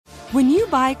When you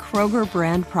buy Kroger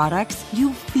brand products,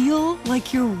 you feel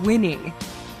like you're winning.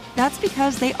 That's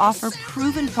because they offer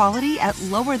proven quality at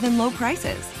lower than low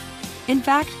prices. In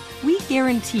fact, we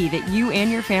guarantee that you and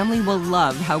your family will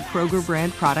love how Kroger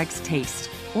brand products taste,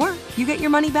 or you get your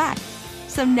money back.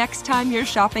 So next time you're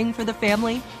shopping for the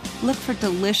family, look for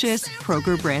delicious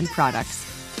Kroger brand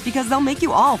products, because they'll make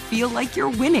you all feel like you're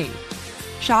winning.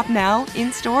 Shop now,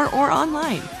 in-store, or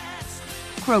online.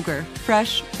 Kroger,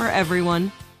 fresh for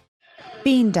everyone.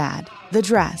 Bean Dad, The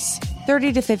Dress,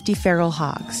 30 to 50 Feral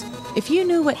Hogs. If you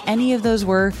knew what any of those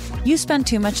were, you spend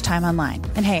too much time online.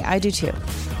 And hey, I do too.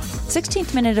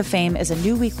 16th Minute of Fame is a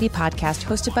new weekly podcast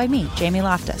hosted by me, Jamie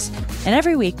Loftus. And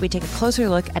every week we take a closer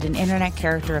look at an internet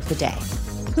character of the day.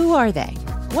 Who are they?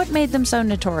 What made them so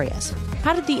notorious?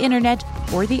 How did the internet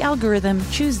or the algorithm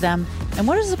choose them? And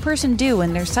what does a person do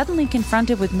when they're suddenly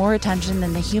confronted with more attention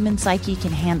than the human psyche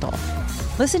can handle?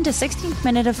 Listen to 16th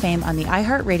Minute of Fame on the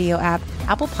iHeartRadio app,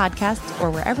 Apple Podcasts,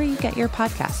 or wherever you get your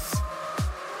podcasts.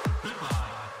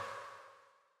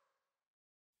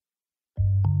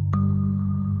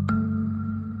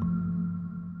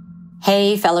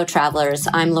 Hey, fellow travelers,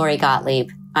 I'm Lori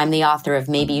Gottlieb. I'm the author of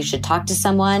Maybe You Should Talk to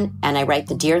Someone, and I write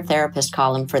the Dear Therapist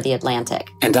column for The Atlantic.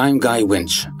 And I'm Guy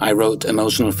Winch. I wrote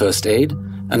Emotional First Aid,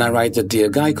 and I write the Dear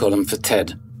Guy column for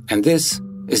TED. And this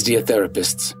is Dear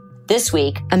Therapists. This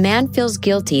week, a man feels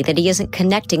guilty that he isn't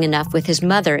connecting enough with his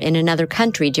mother in another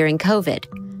country during COVID.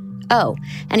 Oh,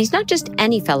 and he's not just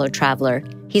any fellow traveler.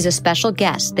 He's a special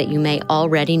guest that you may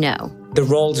already know. The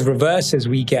roles reverse as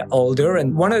we get older.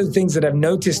 And one of the things that I've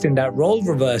noticed in that role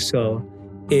reversal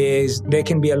is there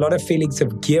can be a lot of feelings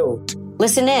of guilt.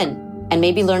 Listen in and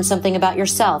maybe learn something about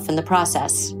yourself in the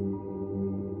process.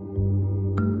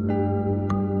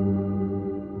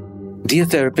 Dear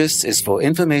Therapists is for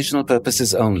informational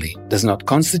purposes only, does not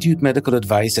constitute medical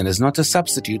advice, and is not a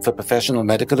substitute for professional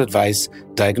medical advice,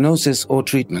 diagnosis, or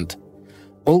treatment.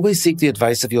 Always seek the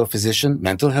advice of your physician,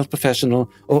 mental health professional,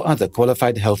 or other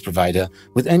qualified health provider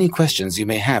with any questions you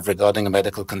may have regarding a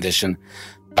medical condition.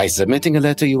 By submitting a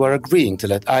letter, you are agreeing to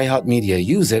let iHeartMedia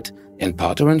use it, in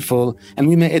part or in full, and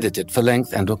we may edit it for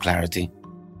length and/or clarity.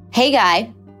 Hey,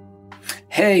 Guy.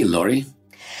 Hey, Lori.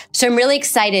 So I'm really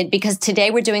excited because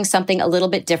today we're doing something a little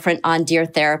bit different on Dear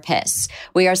Therapists.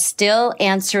 We are still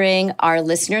answering our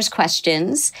listeners'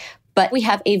 questions, but we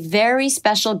have a very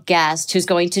special guest who's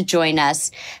going to join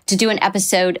us to do an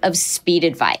episode of Speed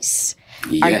Advice.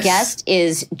 Yes. Our guest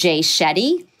is Jay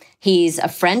Shetty. He's a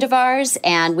friend of ours,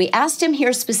 and we asked him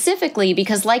here specifically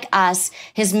because, like us,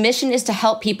 his mission is to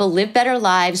help people live better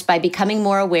lives by becoming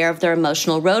more aware of their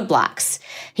emotional roadblocks.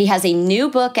 He has a new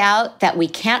book out that we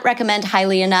can't recommend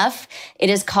highly enough.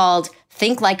 It is called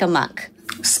Think Like a Monk.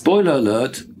 Spoiler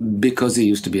alert, because he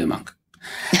used to be a monk.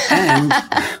 And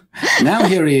now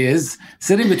here he is,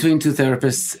 sitting between two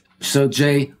therapists. So,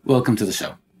 Jay, welcome to the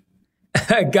show.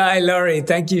 Guy, Laurie,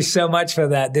 thank you so much for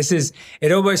that.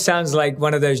 It almost sounds like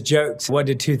one of those jokes. What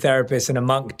did two therapists and a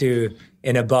monk do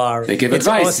in a bar? They give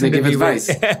advice. Awesome they give advice.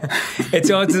 It's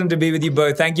awesome to be with you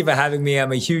both. Thank you for having me.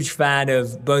 I'm a huge fan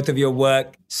of both of your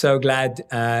work. So glad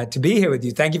to be here with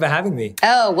you. Thank you for having me.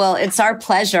 Oh, well, it's our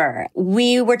pleasure.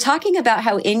 We were talking about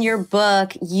how in your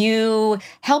book, you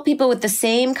help people with the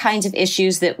same kinds of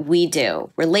issues that we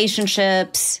do.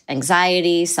 Relationships,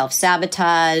 anxiety,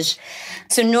 self-sabotage.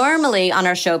 So normally on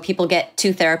our show, people get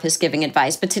two therapists giving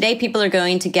advice, but today people are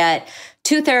going to get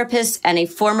two therapists and a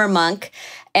former monk.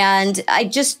 And I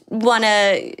just want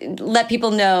to let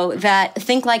people know that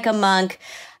Think Like a Monk,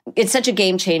 it's such a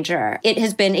game changer. It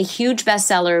has been a huge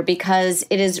bestseller because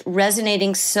it is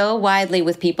resonating so widely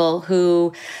with people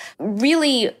who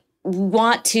really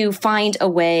want to find a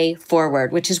way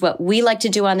forward, which is what we like to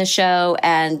do on the show.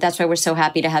 And that's why we're so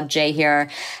happy to have Jay here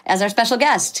as our special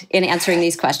guest in answering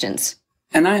these questions.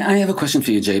 And I have a question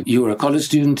for you, Jay. You were a college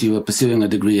student, you were pursuing a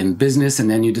degree in business, and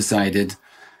then you decided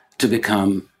to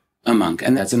become a monk.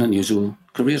 And that's an unusual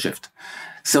career shift.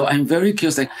 So I'm very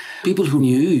curious, like, people who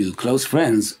knew you, close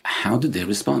friends, how did they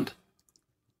respond?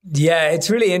 Yeah, it's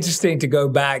really interesting to go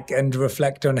back and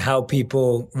reflect on how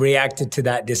people reacted to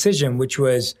that decision, which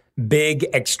was big,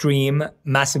 extreme,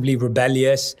 massively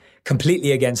rebellious,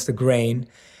 completely against the grain.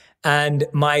 And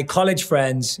my college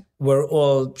friends were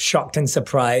all shocked and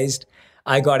surprised.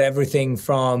 I got everything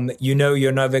from,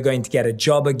 you're never going to get a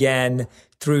job again,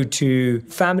 through to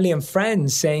family and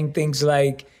friends saying things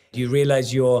like, you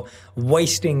realize you're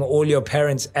wasting all your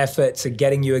parents' efforts at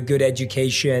getting you a good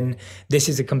education. This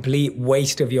is a complete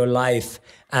waste of your life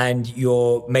and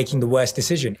you're making the worst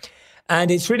decision. And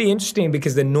it's really interesting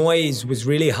because the noise was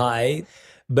really high,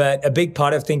 but a big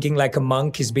part of thinking like a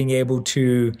monk is being able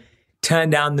to turn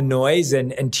down the noise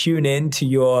and tune in to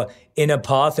your inner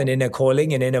path and inner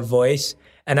calling and inner voice.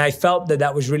 And I felt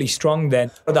that was really strong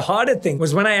then. But the harder thing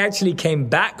was when I actually came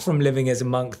back from living as a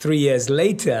monk 3 years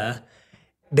later,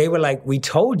 they were like, we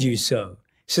told you so.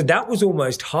 So that was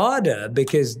almost harder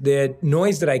because the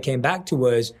noise that I came back to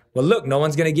was, well, look, no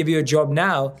one's going to give you a job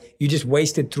now. You just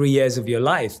wasted 3 years of your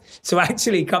life. So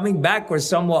actually coming back was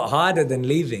somewhat harder than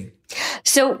leaving.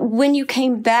 So when you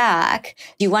came back,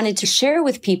 you wanted to share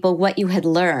with people what you had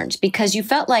learned because you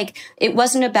felt like it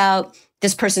wasn't about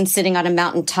this person sitting on a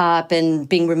mountaintop and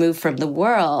being removed from the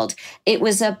world. It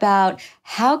was about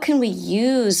how can we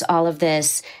use all of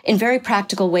this in very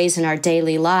practical ways in our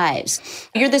daily lives.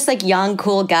 You're this like young,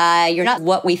 cool guy. You're not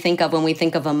what we think of when we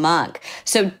think of a monk.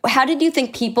 So how did you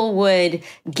think people would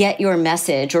get your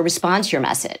message or respond to your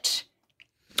message?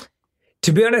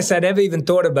 To be honest, I never even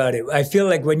thought about it. I feel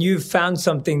like when you've found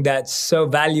something that's so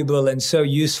valuable and so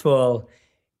useful,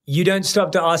 you don't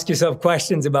stop to ask yourself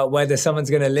questions about whether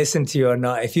someone's going to listen to you or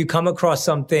not. If you come across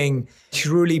something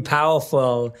truly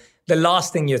powerful, the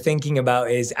last thing you're thinking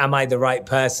about is, am I the right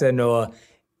person or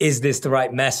is this the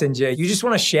right messenger? You just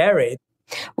want to share it.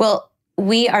 Well,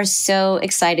 we are so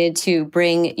excited to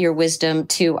bring your wisdom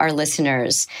to our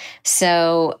listeners.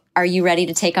 So are you ready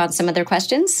to take on some of their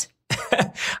questions?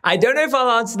 I don't know if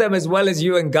I'll answer them as well as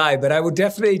you and Guy, but I will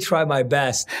definitely try my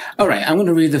best. All right, I'm going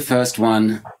to read the first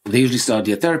one. They usually start,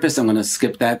 Dear Therapist. I'm going to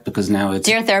skip that because now it's...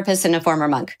 Dear Therapist and a former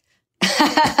monk.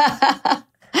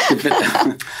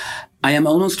 I am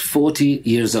almost 40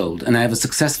 years old, and I have a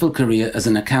successful career as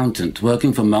an accountant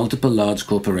working for multiple large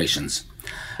corporations.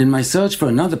 In my search for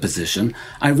another position,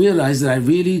 I realized that I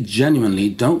really genuinely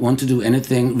don't want to do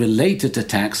anything related to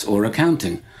tax or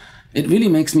accounting. It really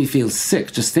makes me feel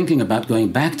sick just thinking about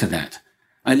going back to that.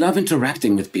 I love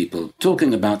interacting with people,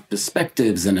 talking about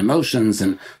perspectives and emotions,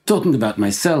 and talking about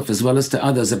myself as well as to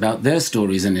others about their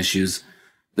stories and issues.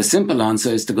 The simple answer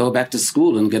is to go back to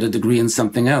school and get a degree in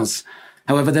something else.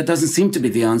 However, that doesn't seem to be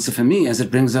the answer for me, as it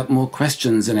brings up more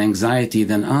questions and anxiety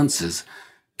than answers.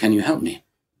 Can you help me?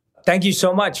 Thank you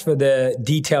so much for the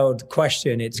detailed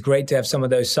question. It's great to have some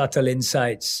of those subtle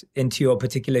insights into your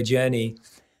particular journey.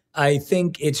 I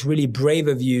think it's really brave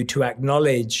of you to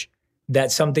acknowledge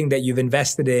that something that you've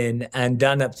invested in and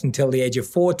done up until the age of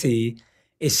 40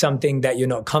 is something that you're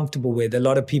not comfortable with. A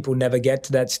lot of people never get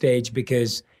to that stage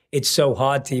because it's so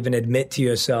hard to even admit to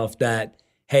yourself that,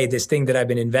 hey, this thing that I've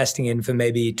been investing in for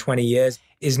maybe 20 years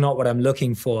is not what I'm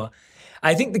looking for.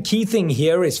 I think the key thing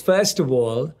here is, first of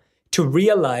all, to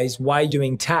realize why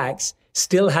doing tax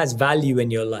still has value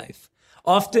in your life.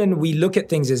 Often we look at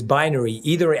things as binary.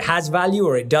 Either it has value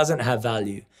or it doesn't have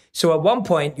value. So at one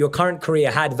point, your current career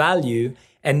had value,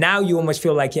 and now you almost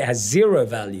feel like it has zero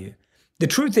value. The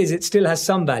truth is it still has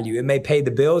some value. It may pay the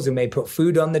bills, it may put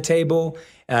food on the table,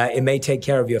 it may take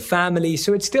care of your family.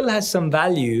 So it still has some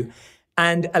value.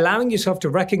 And allowing yourself to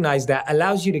recognize that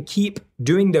allows you to keep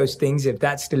doing those things if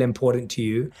that's still important to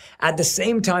you, at the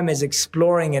same time as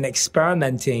exploring and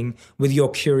experimenting with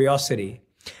your curiosity.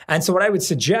 And so what I would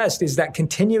suggest is that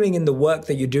continuing in the work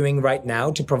that you're doing right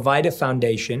now to provide a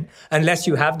foundation, unless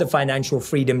you have the financial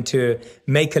freedom to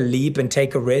make a leap and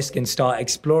take a risk and start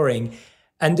exploring.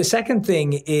 And the second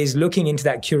thing is looking into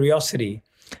that curiosity.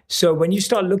 So when you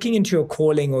start looking into your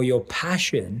calling or your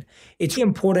passion, it's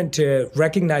important to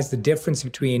recognize the difference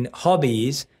between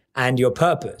hobbies and your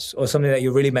purpose or something that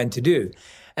you're really meant to do.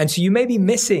 And so you may be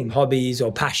missing hobbies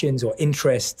or passions or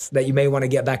interests that you may want to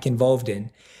get back involved in.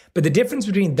 But the difference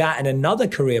between that and another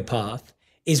career path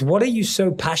is, what are you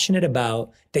so passionate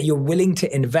about that you're willing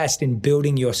to invest in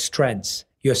building your strengths,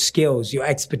 your skills, your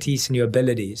expertise, and your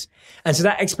abilities? And so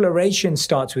that exploration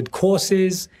starts with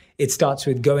courses. It starts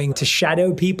with going to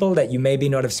shadow people that you maybe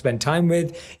not have spent time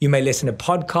with. You may listen to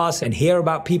podcasts and hear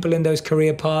about people in those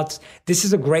career paths. This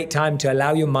is a great time to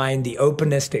allow your mind the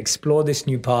openness to explore this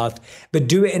new path, but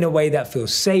do it in a way that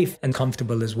feels safe and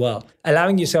comfortable as well.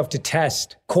 Allowing yourself to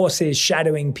test courses,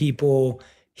 shadowing people,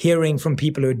 hearing from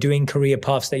people who are doing career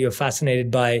paths that you're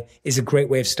fascinated by is a great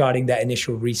way of starting that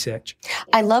initial research.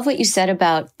 I love what you said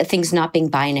about things not being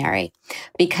binary,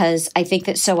 because I think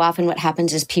that so often what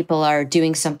happens is people are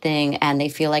doing something and they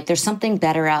feel like there's something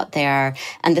better out there,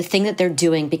 and the thing that they're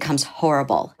doing becomes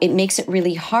horrible. It makes it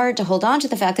really hard to hold on to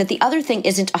the fact that the other thing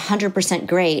isn't 100%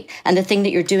 great and the thing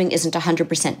that you're doing isn't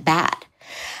 100% bad.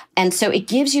 And so it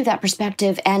gives you that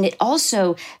perspective, and it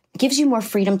also gives you more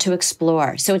freedom to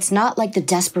explore. So it's not like the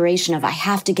desperation of, I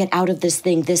have to get out of this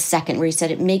thing this second, where you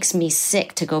said, it makes me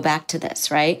sick to go back to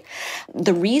this, right?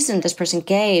 The reason this person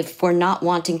gave for not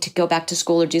wanting to go back to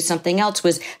school or do something else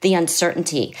was the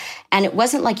uncertainty. And it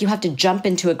wasn't like you have to jump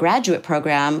into a graduate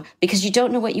program because you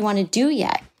don't know what you want to do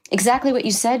yet. Exactly what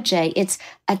you said, Jay. It's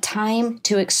a time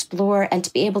to explore and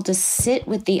to be able to sit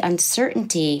with the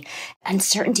uncertainty.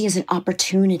 Uncertainty is an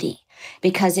opportunity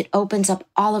because it opens up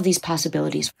all of these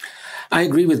possibilities. I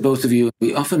agree with both of you.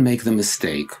 We often make the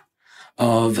mistake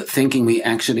of thinking we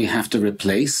actually have to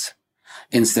replace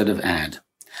instead of add.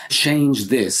 Change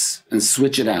this and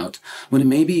switch it out, when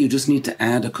maybe you just need to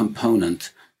add a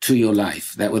component to your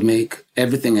life that would make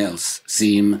everything else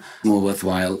seem more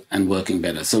worthwhile and working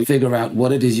better. So figure out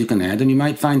what it is you can add, and you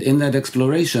might find in that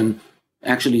exploration,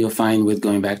 actually you're fine with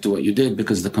going back to what you did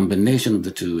because the combination of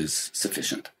the two is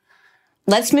sufficient.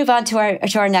 Let's move on to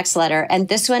our next letter. And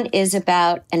this one is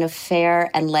about an affair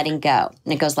and letting go.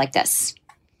 And it goes like this.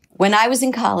 When I was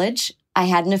in college, I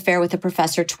had an affair with a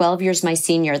professor 12 years my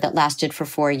senior that lasted for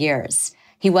 4 years.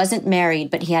 He wasn't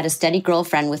married, but he had a steady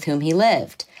girlfriend with whom he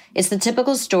lived. It's the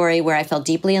typical story where I fell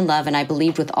deeply in love and I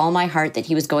believed with all my heart that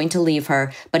he was going to leave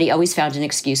her, but he always found an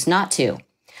excuse not to.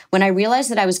 When I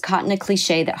realized that I was caught in a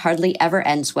cliche that hardly ever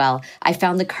ends well, I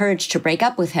found the courage to break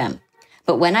up with him.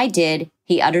 But when I did,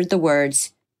 he uttered the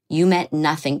words, "You meant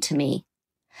nothing to me."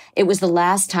 It was the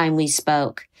last time we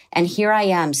spoke, and here I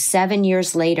am 7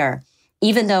 years later.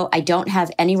 Even though I don't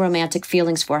have any romantic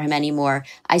feelings for him anymore,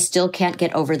 I still can't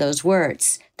get over those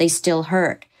words. They still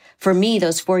hurt. For me,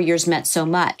 those 4 years meant so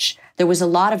much. There was a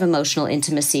lot of emotional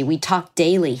intimacy. We talked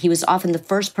daily. He was often the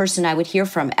first person I would hear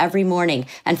from every morning,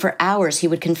 and for hours he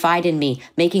would confide in me,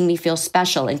 making me feel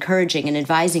special, encouraging, and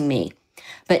advising me.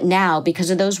 But now, because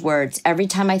of those words, every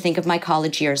time I think of my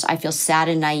college years, I feel sad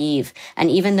and naive. And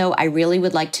even though I really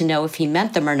would like to know if he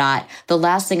meant them or not, the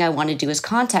last thing I want to do is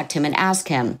contact him and ask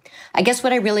him. I guess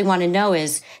what I really want to know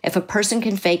is if a person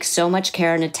can fake so much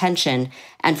care and attention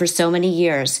and for so many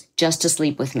years just to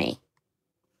sleep with me.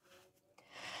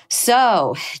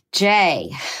 So,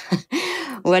 Jay,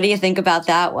 what do you think about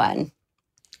that one?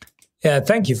 Yeah,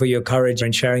 thank you for your courage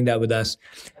and sharing that with us.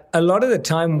 A lot of the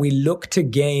time we look to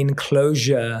gain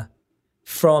closure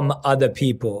from other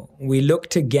people. We look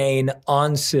to gain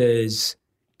answers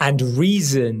and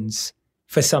reasons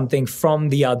for something from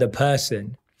the other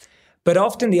person. But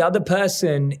often the other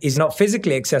person is not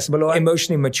physically accessible or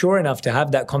emotionally mature enough to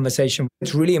have that conversation.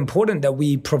 It's really important that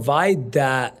we provide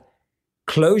that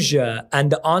closure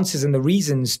and the answers and the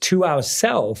reasons to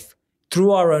ourselves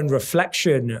through our own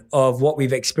reflection of what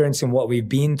we've experienced and what we've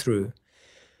been through.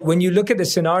 When you look at the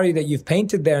scenario that you've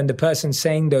painted there and the person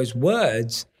saying those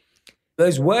words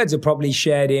are probably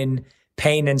shared in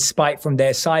pain and spite from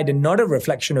their side and not a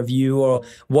reflection of you or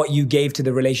what you gave to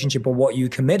the relationship or what you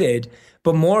committed,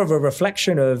 but more of a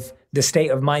reflection of the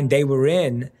state of mind they were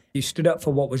in. You stood up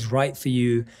for what was right for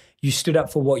you. You stood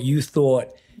up for what you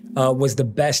thought was the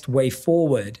best way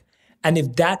forward. And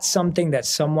if that's something that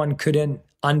someone couldn't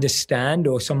understand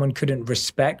or someone couldn't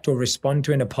respect or respond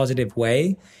to in a positive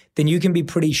way, then you can be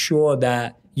pretty sure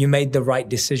that you made the right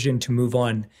decision to move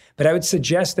on. But I would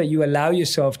suggest that you allow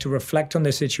yourself to reflect on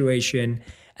the situation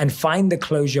and find the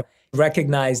closure.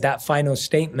 Recognize that final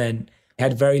statement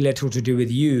had very little to do with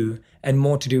you and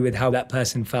more to do with how that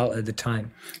person felt at the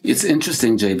time. It's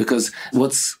interesting, Jay, because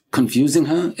what's confusing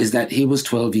her is that he was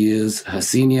 12 years her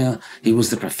senior. He was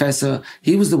the professor.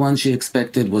 He was the one she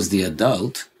expected was the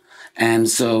adult. And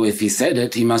so if he said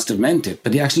it, he must have meant it.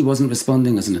 But he actually wasn't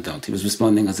responding as an adult. He was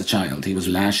responding as a child. He was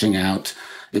lashing out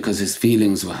because his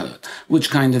feelings were hurt, which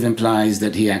kind of implies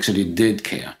that he actually did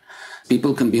care.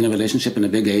 People can be in a relationship in a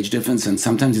big age difference, and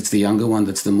sometimes it's the younger one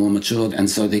that's the more matured. And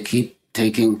so they keep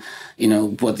taking,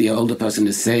 what the older person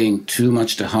is saying too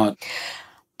much to heart.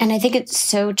 And I think it's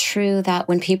so true that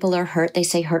when people are hurt, they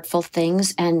say hurtful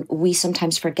things. And we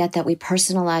sometimes forget that we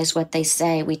personalize what they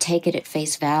say. We take it at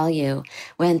face value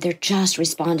when they're just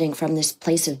responding from this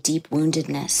place of deep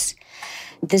woundedness.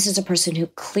 This is a person who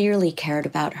clearly cared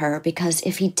about her, because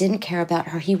if he didn't care about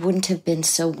her, he wouldn't have been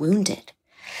so wounded.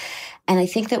 And I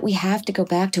think that we have to go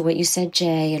back to what you said,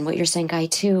 Jay, and what you're saying, Guy,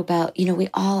 too, about, we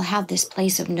all have this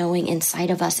place of knowing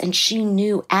inside of us. And she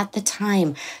knew at the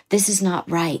time, this is not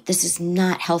right. This is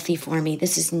not healthy for me.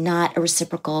 This is not a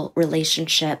reciprocal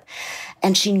relationship.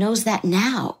 And she knows that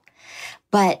now.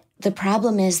 But the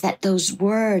problem is that those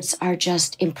words are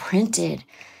just imprinted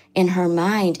in her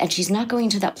mind. And she's not going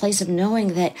to that place of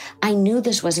knowing that I knew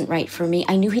this wasn't right for me.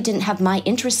 I knew he didn't have my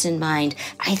interests in mind.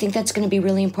 I think that's going to be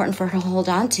really important for her to hold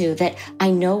on to, that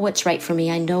I know what's right for me.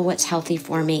 I know what's healthy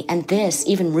for me. And this,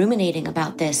 even ruminating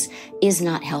about this, is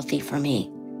not healthy for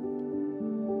me.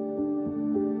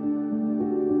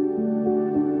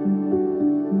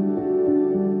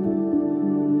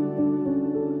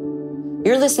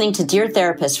 You're listening to Dear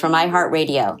Therapist from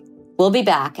iHeartRadio. We'll be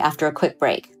back after a quick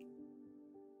break.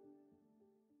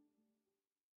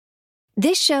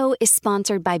 This show is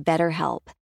sponsored by BetterHelp.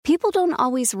 People don't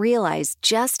always realize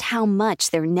just how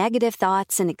much their negative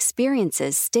thoughts and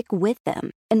experiences stick with them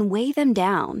and weigh them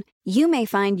down. You may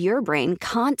find your brain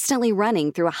constantly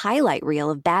running through a highlight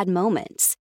reel of bad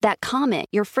moments. That comment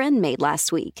your friend made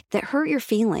last week that hurt your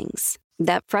feelings.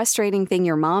 That frustrating thing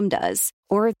your mom does.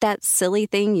 Or that silly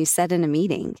thing you said in a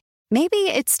meeting. Maybe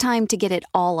it's time to get it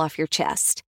all off your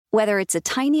chest. Whether it's a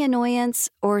tiny annoyance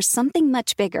or something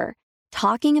much bigger,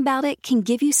 talking about it can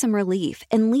give you some relief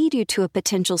and lead you to a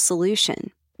potential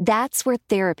solution. That's where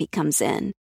therapy comes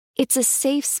in. It's a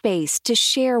safe space to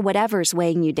share whatever's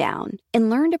weighing you down and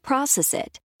learn to process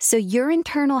it so your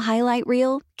internal highlight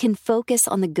reel can focus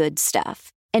on the good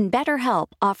stuff. And BetterHelp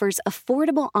offers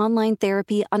affordable online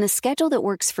therapy on a schedule that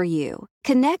works for you.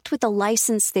 Connect with a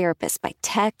licensed therapist by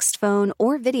text, phone,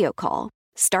 or video call.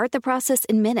 Start the process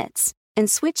in minutes and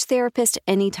switch therapist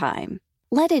anytime.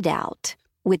 Let it out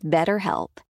with BetterHelp.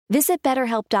 Visit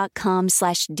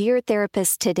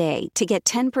BetterHelp.com/DearTherapist today to get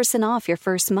 10% off your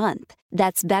first month.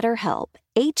 That's BetterHelp,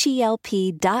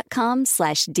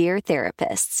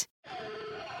 HELP.com/DearTherapists.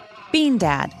 Bean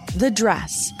Dad, The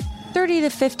Dress, 30 to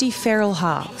 50 Feral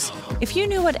Hogs. If you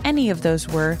knew what any of those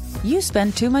were, you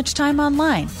spend too much time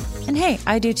online. And hey,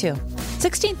 I do too.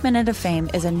 16th Minute of Fame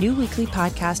is a new weekly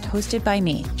podcast hosted by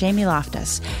me, Jamie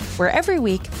Loftus, where every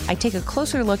week I take a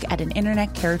closer look at an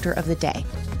internet character of the day.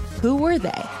 Who were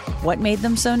they? What made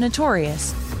them so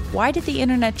notorious? Why did the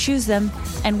internet choose them?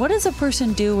 And what does a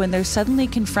person do when they're suddenly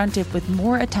confronted with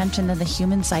more attention than the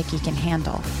human psyche can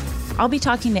handle? I'll be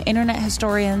talking to internet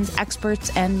historians,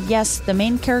 experts, and yes, the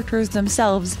main characters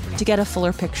themselves to get a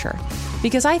fuller picture.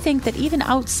 Because I think that even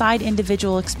outside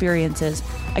individual experiences,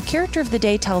 a character of the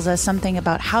day tells us something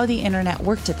about how the internet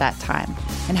worked at that time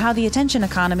and how the attention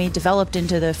economy developed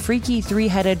into the freaky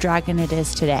three-headed dragon it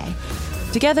is today.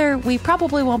 Together, we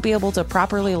probably won't be able to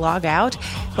properly log out,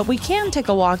 but we can take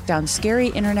a walk down scary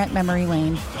internet memory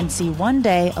lane and see one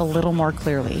day a little more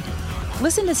clearly.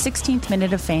 Listen to 16th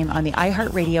Minute of Fame on the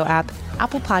iHeartRadio app,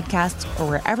 Apple Podcasts, or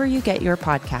wherever you get your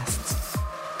podcasts.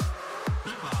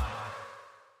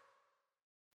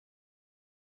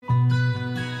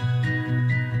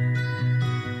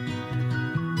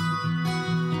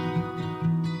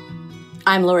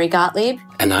 I'm Lori Gottlieb.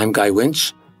 And I'm Guy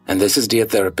Winch, and this is Dear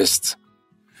Therapists.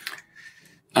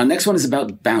 Our next one is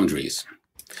about boundaries.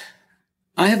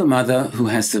 I have a mother who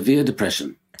has severe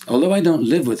depression. Although I don't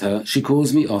live with her, she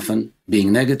calls me often,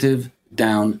 being negative,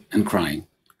 down, and crying.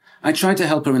 I tried to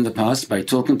help her in the past by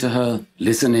talking to her,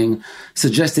 listening,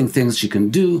 suggesting things she can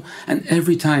do, and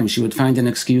every time she would find an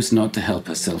excuse not to help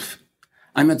herself.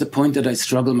 I'm at the point that I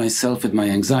struggle myself with my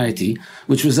anxiety,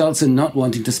 which results in not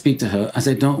wanting to speak to her as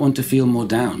I don't want to feel more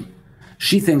down.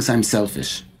 She thinks I'm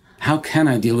selfish. How can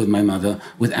I deal with my mother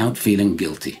without feeling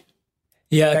guilty?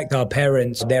 Yeah, like our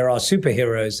parents, they're our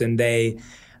superheroes and they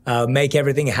make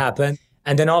everything happen.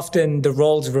 And then often the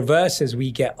roles reverse as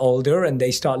we get older and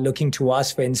they start looking to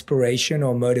us for inspiration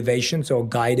or motivations or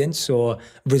guidance or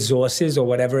resources or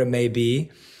whatever it may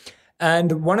be.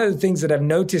 And one of the things that I've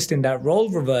noticed in that role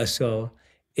reversal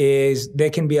is there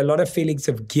can be a lot of feelings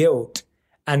of guilt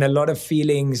and a lot of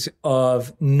feelings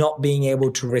of not being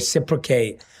able to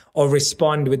reciprocate or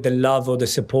respond with the love or the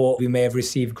support we may have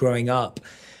received growing up.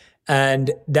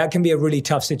 And that can be a really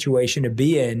tough situation to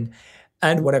be in.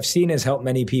 And what I've seen has helped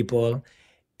many people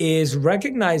is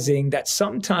recognizing that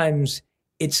sometimes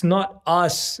it's not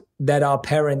us that our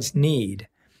parents need.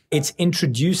 It's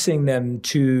introducing them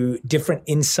to different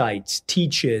insights,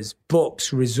 teachers,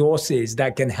 books, resources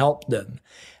that can help them,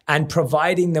 and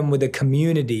providing them with a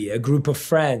community, a group of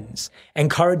friends,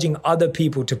 encouraging other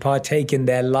people to partake in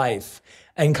their life,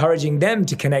 encouraging them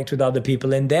to connect with other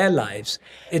people in their lives.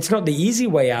 It's not the easy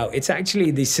way out. It's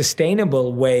actually the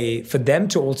sustainable way for them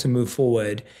to also move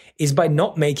forward is by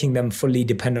not making them fully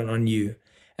dependent on you.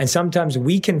 And sometimes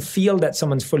we can feel that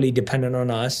someone's fully dependent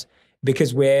on us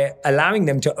because we're allowing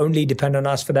them to only depend on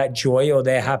us for that joy or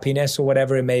their happiness or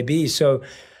whatever it may be. So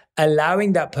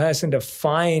allowing that person to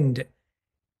find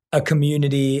a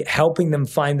community, helping them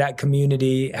find that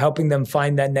community, helping them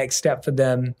find that next step for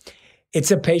them,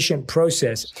 it's a patient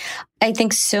process. I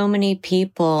think so many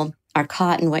people are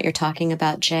caught in what you're talking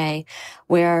about, Jay,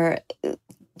 where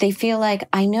they feel like,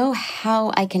 I know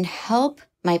how I can help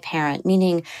my parent,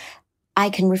 meaning I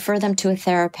can refer them to a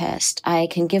therapist. I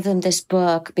can give them this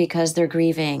book because they're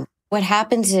grieving. What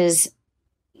happens is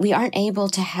we aren't able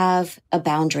to have a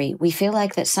boundary. We feel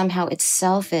like that somehow it's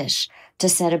selfish to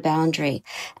set a boundary.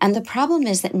 And the problem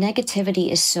is that negativity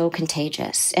is so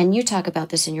contagious. And you talk about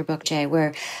this in your book, Jay,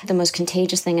 where the most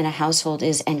contagious thing in a household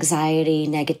is anxiety,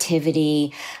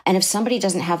 negativity. And if somebody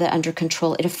doesn't have that under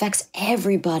control, it affects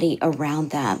everybody around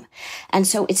them. And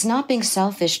so it's not being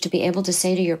selfish to be able to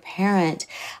say to your parent,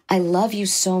 I love you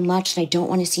so much and I don't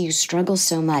want to see you struggle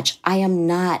so much. I am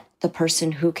not the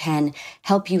person who can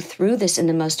help you through this in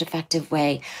the most effective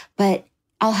way, but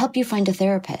I'll help you find a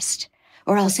therapist.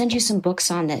 Or I'll send you some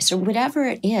books on this, or whatever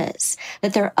it is,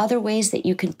 that there are other ways that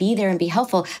you can be there and be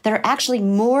helpful that are actually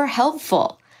more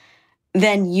helpful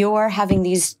than you're having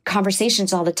these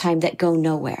conversations all the time that go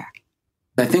nowhere.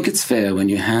 I think it's fair when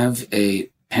you have a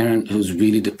parent who's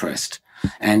really depressed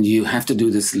and you have to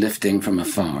do this lifting from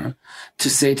afar to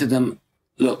say to them,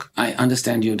 look, I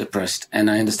understand you're depressed and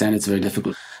I understand it's very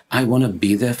difficult. I want to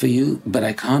be there for you, but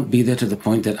I can't be there to the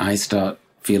point that I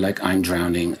feel like I'm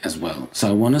drowning as well. So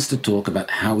I want us to talk about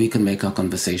how we can make our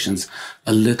conversations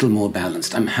a little more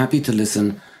balanced. I'm happy to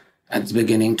listen at the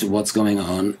beginning to what's going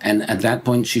on. And at that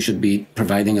point, she should be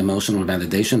providing emotional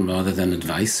validation rather than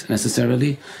advice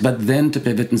necessarily. But then to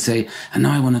pivot and say, and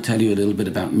now I want to tell you a little bit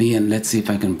about me, and let's see if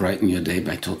I can brighten your day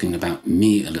by talking about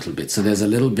me a little bit. So there's a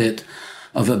little bit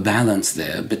of a balance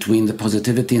there between the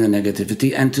positivity and the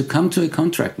negativity, and to come to a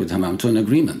contract with her mom, to an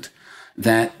agreement.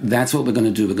 That's what we're going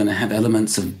to do. We're going to have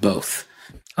elements of both.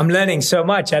 I'm learning so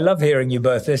much. I love hearing you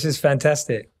both. This is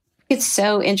fantastic. It's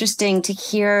so interesting to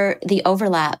hear the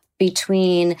overlap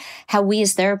between how we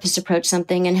as therapists approach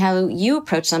something and how you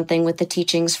approach something with the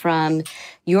teachings from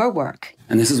your work.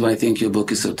 And this is why I think your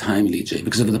book is so timely, Jay,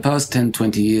 because over the past 10,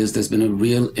 20 years, there's been a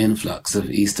real influx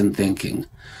of Eastern thinking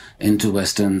into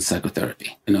Western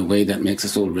psychotherapy in a way that makes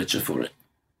us all richer for it.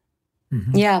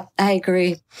 Mm-hmm. Yeah, I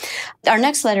agree. Our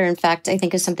next letter, in fact, I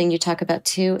think is something you talk about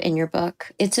too in your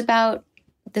book. It's about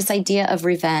this idea of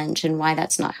revenge and why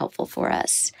that's not helpful for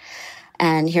us.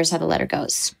 And here's how the letter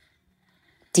goes.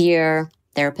 Dear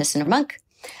therapist and a monk,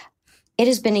 it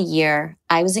has been a year.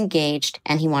 I was engaged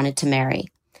and he wanted to marry.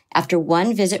 After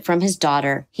one visit from his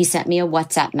daughter, he sent me a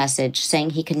WhatsApp message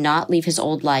saying he could not leave his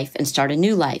old life and start a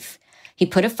new life. He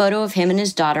put a photo of him and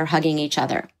his daughter hugging each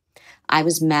other. I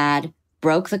was mad,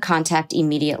 broke the contact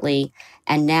immediately,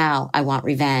 and now I want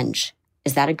revenge.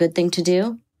 Is that a good thing to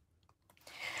do?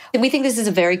 We think this is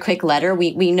a very quick letter.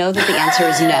 We know that the answer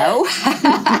is no,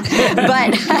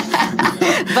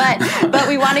 but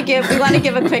we want to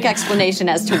give a quick explanation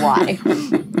as to why.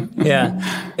 Yeah,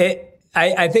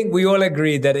 I think we all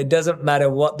agree that it doesn't matter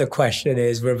what the question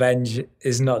is. Revenge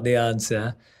is not the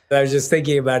answer. I was just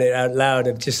thinking about it out loud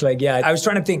of just like, yeah, I was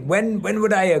trying to think, when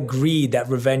would I agree that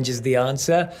revenge is the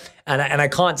answer? And I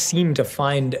can't seem to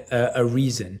find a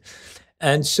reason.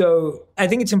 And so I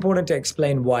think it's important to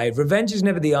explain why. Revenge is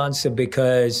never the answer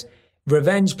because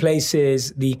revenge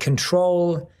places the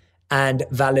control and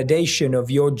validation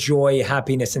of your joy,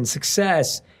 happiness, and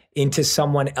success into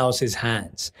someone else's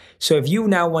hands. So if you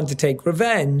now want to take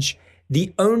revenge,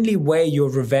 the only way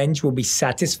your revenge will be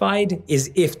satisfied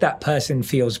is if that person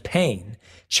feels pain.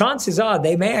 Chances are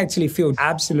they may actually feel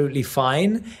absolutely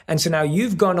fine. And so now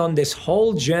you've gone on this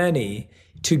whole journey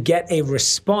to get a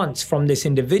response from this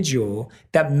individual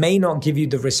that may not give you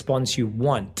the response you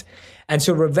want. And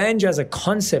so revenge as a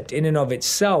concept in and of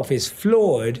itself is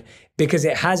flawed because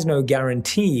it has no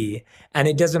guarantee and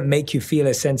it doesn't make you feel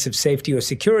a sense of safety or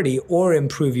security or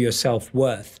improve your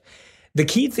self-worth. The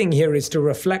key thing here is to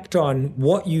reflect on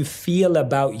what you feel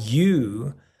about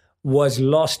you was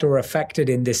lost or affected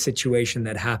in this situation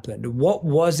that happened. What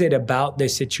was it about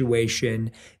this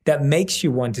situation that makes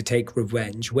you want to take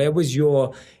revenge? Where was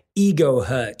your ego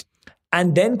hurt?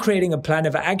 And then creating a plan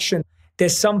of action.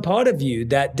 There's some part of you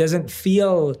that doesn't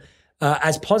feel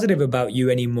as positive about you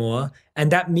anymore.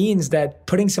 And that means that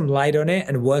putting some light on it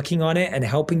and working on it and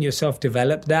helping yourself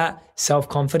develop that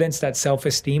self-confidence, that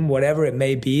self-esteem, whatever it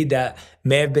may be that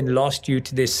may have been lost due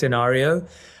to this scenario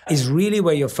is really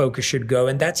where your focus should go.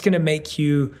 And that's going to make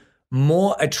you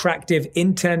more attractive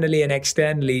internally and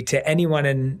externally to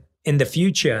anyone in the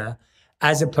future,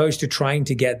 as opposed to trying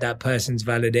to get that person's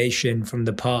validation from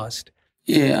the past.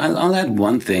 Yeah, I'll add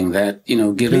one thing that,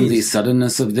 given the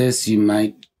suddenness of this,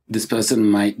 this person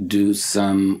might do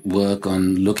some work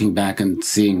on looking back and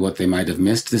seeing what they might have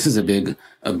missed. This is a big,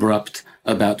 abrupt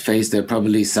about face. There are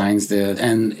probably signs there,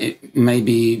 and it may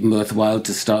be worthwhile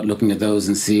to start looking at those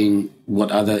and seeing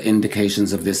what other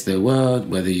indications of this there were,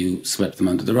 whether you swept them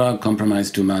under the rug,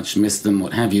 compromised too much, missed them,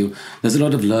 what have you. There's a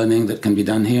lot of learning that can be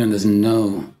done here, and there's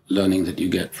no learning that you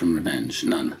get from revenge,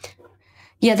 none.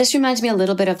 Yeah, this reminds me a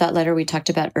little bit of that letter we talked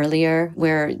about earlier,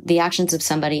 where the actions of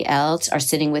somebody else are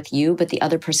sitting with you, but the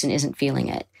other person isn't feeling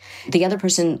it. The other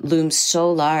person looms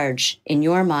so large in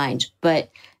your mind, but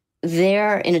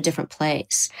they're in a different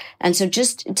place. And so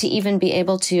just to even be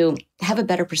able to have a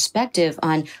better perspective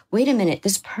on, wait a minute,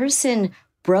 this person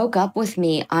broke up with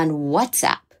me on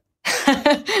WhatsApp.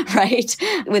 Right?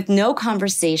 With no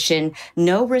conversation,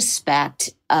 no respect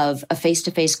of a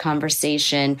face-to-face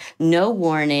conversation, no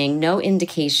warning, no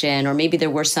indication, or maybe there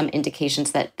were some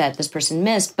indications that this person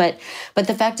missed. But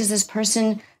the fact is this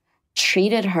person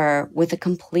treated her with a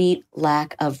complete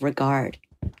lack of regard.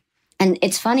 And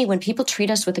it's funny, when people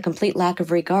treat us with a complete lack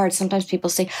of regard, sometimes people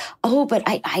say, oh, but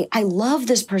I love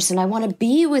this person. I want to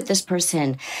be with this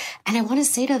person. And I want to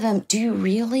say to them, do you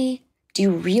really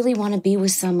want to be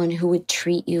with someone who would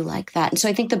treat you like that? And so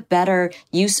I think the better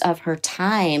use of her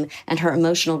time and her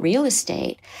emotional real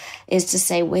estate is to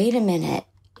say, wait a minute,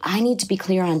 I need to be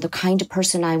clear on the kind of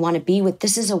person I want to be with.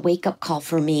 This is a wake-up call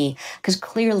for me, because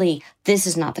clearly this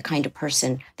is not the kind of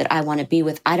person that I want to be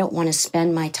with. I don't want to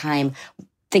spend my time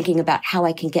thinking about how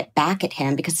I can get back at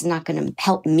him, because it's not going to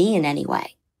help me in any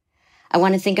way. I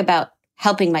want to think about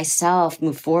helping myself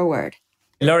move forward.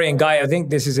 Laurie and Guy, I think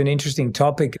this is an interesting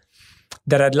topic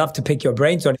that I'd love to pick your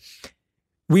brains on.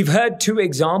 We've heard two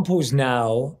examples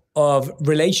now of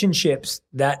relationships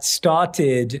that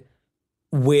started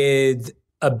with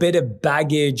a bit of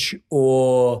baggage,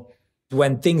 or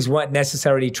when things weren't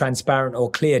necessarily transparent or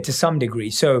clear to some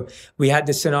degree. So we had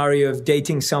the scenario of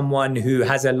dating someone who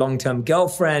has a long-term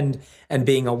girlfriend and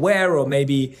being aware, or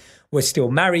maybe we're still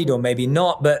married or maybe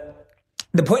not. But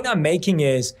the point I'm making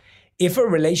is, if a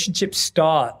relationship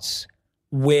starts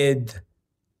with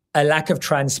a lack of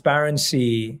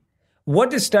transparency, what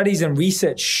do studies and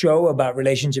research show about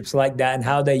relationships like that and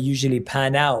how they usually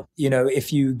pan out? You know,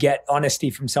 if you get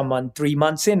honesty from someone 3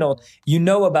 months in, or you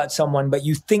know about someone, but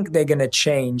you think they're going to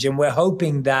change and we're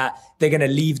hoping that they're going to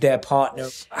leave their partner.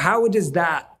 How does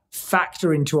that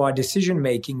factor into our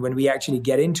decision-making when we actually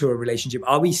get into a relationship?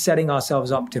 Are we setting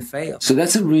ourselves up to fail? So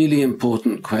that's a really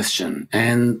important question.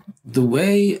 And the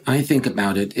way I think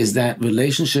about it is that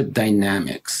relationship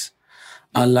dynamics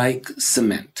are like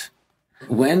cement.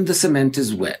 When the cement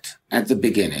is wet at the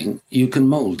beginning, you can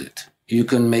mold it. You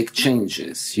can make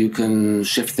changes. You can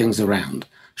shift things around,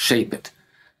 shape it.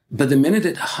 But the minute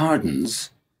it hardens,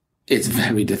 it's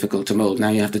very difficult to mold. Now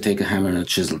you have to take a hammer and a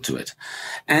chisel to it.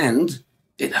 And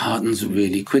it hardens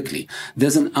really quickly.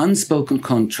 There's an unspoken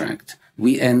contract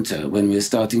we enter when we're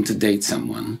starting to date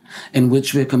someone, in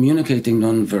which we're communicating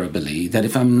non-verbally that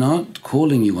if I'm not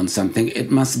calling you on something,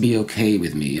 it must be okay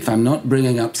with me. If I'm not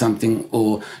bringing up something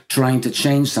or trying to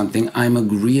change something, I'm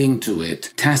agreeing to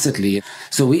it tacitly.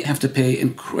 So we have to pay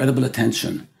incredible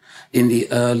attention in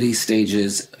the early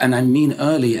stages. And I mean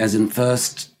early as in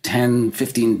first 10,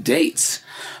 15 dates,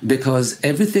 because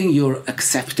everything you're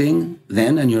accepting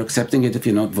then, and you're accepting it if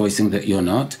you're not voicing that you're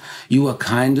not, you are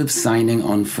kind of signing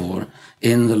on for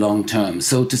in the long term.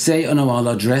 So to say, oh no, I'll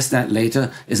address that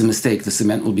later is a mistake. The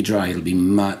cement will be dry. It'll be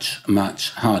much, much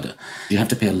harder. You have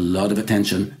to pay a lot of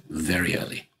attention very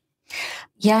early.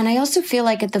 Yeah, and I also feel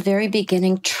like at the very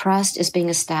beginning, trust is being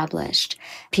established.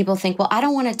 People think, well, I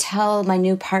don't want to tell my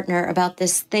new partner about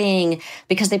this thing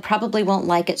because they probably won't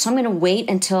like it. So I'm going to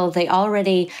wait until they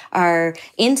already are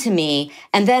into me,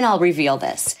 and then I'll reveal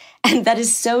this. And that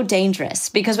is so dangerous,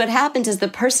 because what happens is the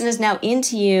person is now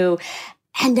into you,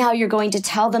 and now you're going to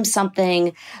tell them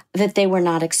something that they were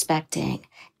not expecting.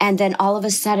 And then all of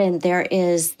a sudden, there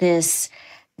is this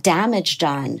damage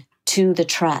done to the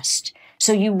trust.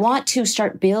 So you want to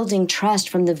start building trust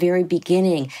from the very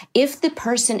beginning. If the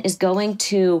person is going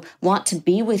to want to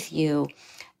be with you,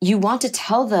 you want to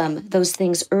tell them those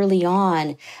things early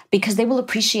on, because they will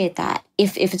appreciate that.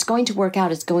 If it's going to work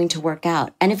out, it's going to work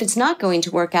out. And if it's not going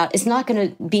to work out, it's not going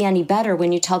to be any better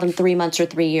when you tell them 3 months or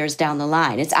 3 years down the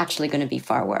line. It's actually going to be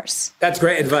far worse. That's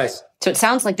great advice. So it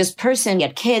sounds like this person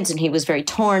had kids, and he was very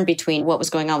torn between what was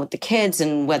going on with the kids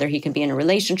and whether he could be in a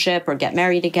relationship or get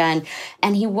married again.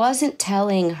 And he wasn't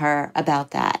telling her about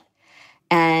that.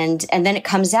 And then it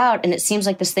comes out, and it seems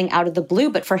like this thing out of the blue.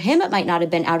 But for him, it might not have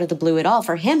been out of the blue at all.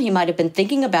 For him, he might have been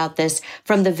thinking about this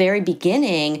from the very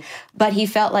beginning, but he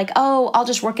felt like, oh, I'll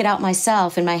just work it out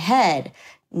myself in my head.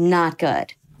 Not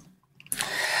good.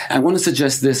 I want to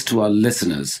suggest this to our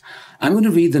listeners. I'm going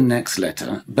to read the next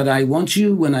letter, but I want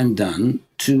you, when I'm done,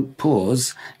 to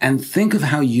pause and think of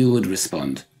how you would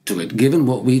respond to it, given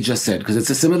what we just said, because it's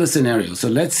a similar scenario. So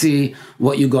let's see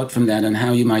what you got from that and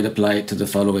how you might apply it to the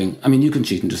following. I mean, you can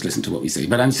cheat and just listen to what we say,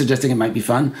 but I'm suggesting it might be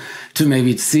fun to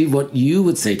maybe see what you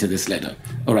would say to this letter.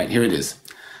 All right, here it is.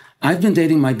 I've been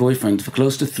dating my boyfriend for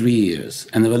close to 3 years,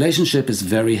 and the relationship is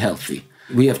very healthy.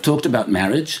 We have talked about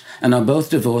marriage and are both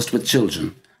divorced with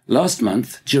children. Last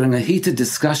month, during a heated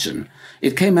discussion,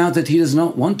 it came out that he does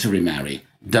not want to remarry,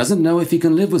 doesn't know if he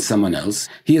can live with someone else.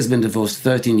 He has been divorced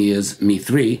 13 years, me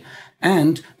 3,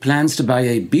 and plans to buy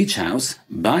a beach house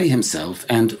by himself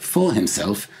and for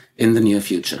himself in the near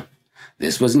future.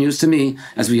 This was news to me,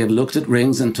 as we have looked at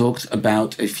rings and talked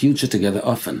about a future together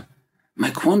often. My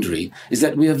quandary is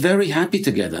that we are very happy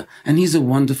together, and he's a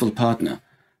wonderful partner.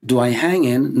 Do I hang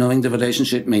in, knowing the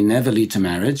relationship may never lead to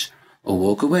marriage, or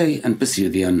walk away and pursue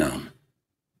the unknown?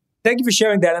 Thank you for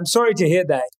sharing that. I'm sorry to hear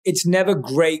that. It's never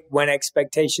great when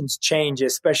expectations change,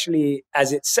 especially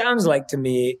as it sounds like to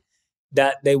me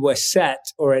that they were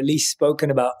set or at least spoken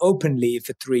about openly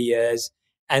for 3 years.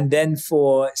 And then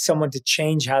for someone to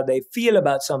change how they feel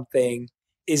about something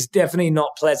is definitely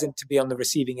not pleasant to be on the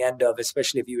receiving end of,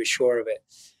 especially if you were sure of it.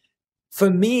 For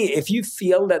me, if you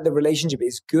feel that the relationship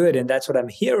is good, and that's what I'm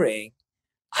hearing,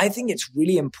 I think it's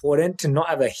really important to not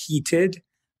have a heated,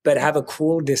 but have a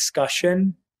cool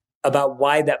discussion about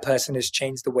why that person has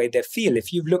changed the way they feel.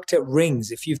 If you've looked at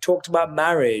rings, if you've talked about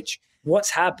marriage,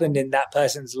 what's happened in that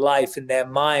person's life, in their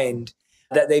mind,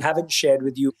 that they haven't shared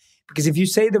with you. Because if you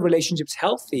say the relationship's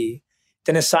healthy,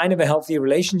 then a sign of a healthy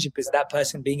relationship is that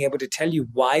person being able to tell you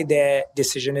why their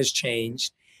decision has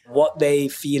changed, what they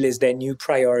feel is their new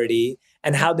priority,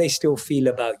 and how they still feel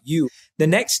about you. The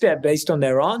next step, based on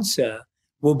their answer,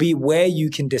 will be where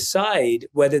you can decide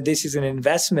whether this is an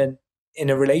investment in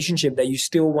a relationship that you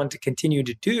still want to continue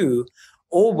to do,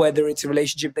 or whether it's a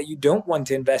relationship that you don't want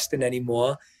to invest in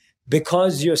anymore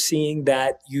because you're seeing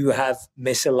that you have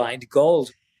misaligned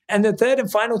goals. And the third and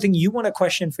final thing you want to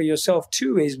question for yourself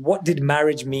too is, what did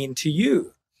marriage mean to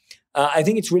you? I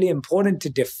think it's really important to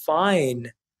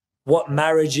define what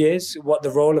marriage is, what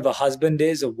the role of a husband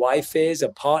is, a wife is, a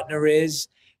partner is,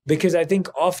 because I think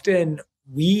often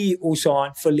we also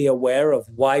aren't fully aware of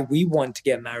why we want to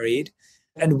get married.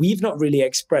 And we've not really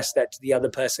expressed that to the other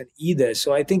person either.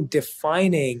 So I think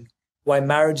defining why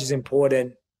marriage is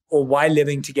important or why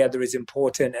living together is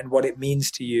important and what it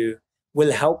means to you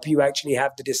will help you actually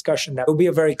have the discussion. That will be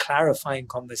a very clarifying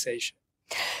conversation.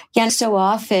 Yeah, so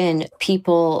often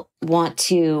people want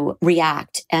to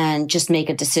react and just make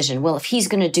a decision. Well, if he's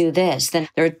going to do this, then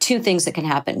there are two things that can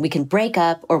happen. We can break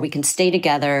up or we can stay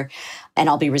together and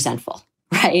I'll be resentful,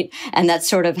 right? And that's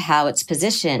sort of how it's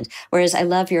positioned. Whereas I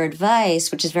love your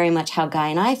advice, which is very much how Guy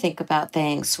and I think about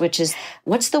things, which is,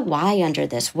 what's the why under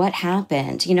this? What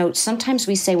happened? You know, sometimes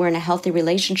we say we're in a healthy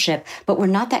relationship, but we're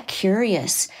not that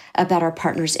curious about our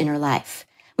partner's inner life.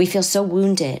 We feel so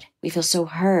wounded. We feel so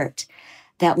hurt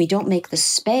that we don't make the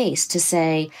space to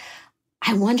say,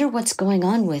 I wonder what's going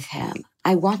on with him.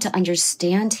 I want to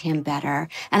understand him better.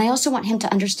 And I also want him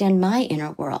to understand my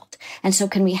inner world. And so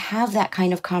can we have that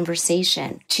kind of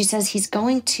conversation? She says he's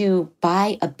going to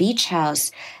buy a beach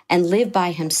house and live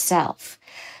by himself.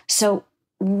 So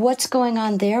what's going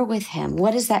on there with him?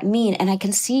 What does that mean? And I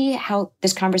can see how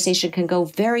this conversation can go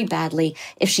very badly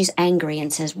if she's angry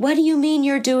and says, what do you mean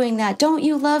you're doing that? Don't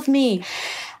you love me?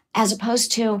 As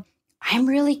opposed to, I'm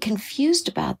really confused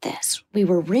about this. We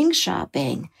were ring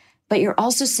shopping, but you're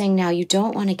also saying now you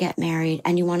don't want to get married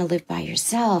and you want to live by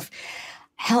yourself.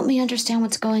 Help me understand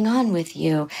what's going on with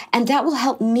you. And that will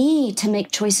help me to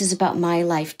make choices about my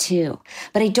life too.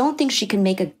 But I don't think she can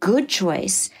make a good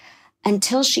choice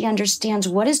until she understands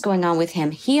what is going on with him.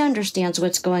 He understands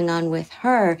what's going on with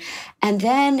her. And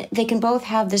then they can both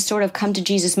have this sort of come to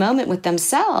Jesus moment with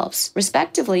themselves,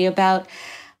 respectively, about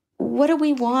what do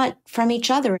we want from each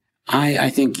other? I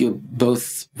think you're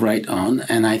both right on.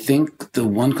 And I think the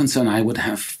one concern I would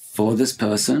have for this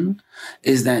person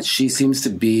is that she seems to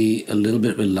be a little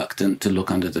bit reluctant to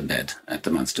look under the bed at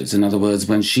the monsters. In other words,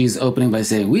 when she's opening by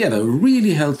saying, we had a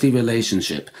really healthy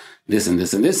relationship, this and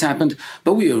this and this happened,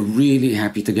 but we are really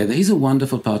happy together. He's a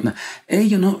wonderful partner.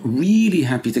 You're not really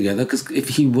happy together, because if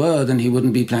he were, then he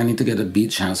wouldn't be planning to get a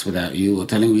beach house without you or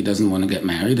telling you he doesn't want to get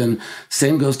married. And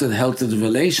same goes to the health of the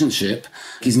relationship.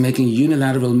 He's making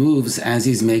unilateral moves as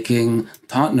he's making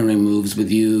partnering moves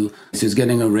with you. So he's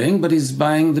getting a ring, but he's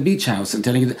buying the beach house and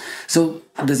telling you that. So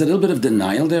there's a little bit of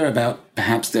denial there about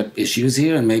perhaps there are issues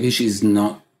here, and maybe she's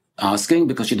not asking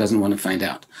because she doesn't want to find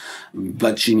out.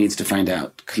 But she needs to find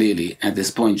out clearly. At this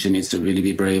point, she needs to really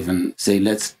be brave and say,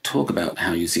 let's talk about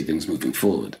how you see things moving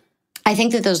forward. I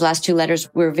think that those last two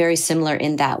letters were very similar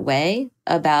in that way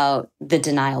about the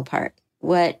denial part.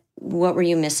 What were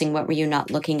you missing? What were you not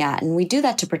looking at? And we do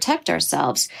that to protect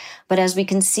ourselves. But as we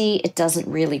can see, it doesn't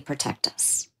really protect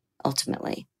us,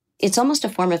 ultimately. It's almost a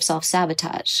form of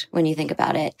self-sabotage when you think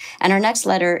about it. And our next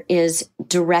letter is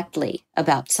directly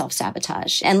about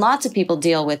self-sabotage. And lots of people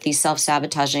deal with these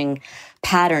self-sabotaging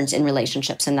patterns in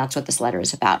relationships, and that's what this letter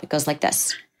is about. It goes like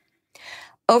this.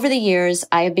 Over the years,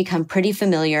 I have become pretty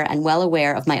familiar and well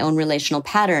aware of my own relational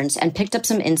patterns and picked up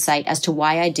some insight as to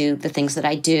why I do the things that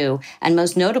I do, and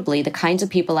most notably, the kinds of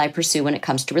people I pursue when it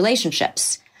comes to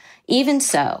relationships. Even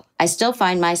so, I still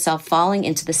find myself falling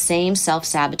into the same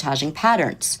self-sabotaging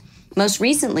patterns. Most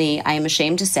recently, I am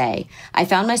ashamed to say, I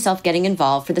found myself getting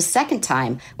involved for the second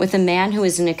time with a man who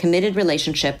is in a committed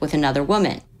relationship with another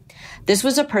woman. This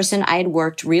was a person I had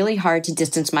worked really hard to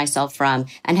distance myself from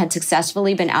and had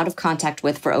successfully been out of contact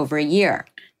with for over a year.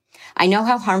 I know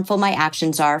how harmful my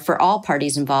actions are for all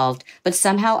parties involved, but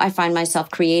somehow I find myself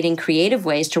creating creative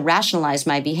ways to rationalize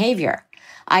my behavior.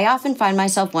 I often find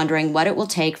myself wondering what it will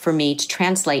take for me to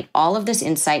translate all of this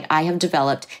insight I have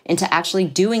developed into actually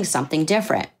doing something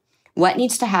different. What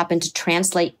needs to happen to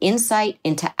translate insight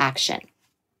into action?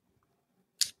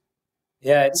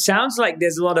 Yeah, it sounds like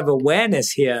there's a lot of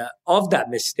awareness here of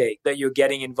that mistake, that you're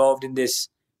getting involved in this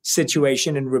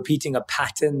situation and repeating a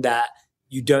pattern that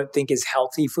you don't think is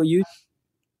healthy for you.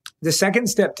 The second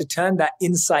step to turn that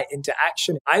insight into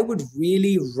action, I would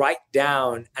really write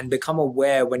down and become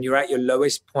aware when you're at your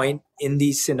lowest point in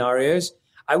these scenarios.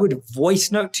 I would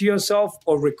voice note to yourself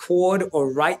or record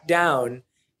or write down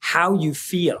how you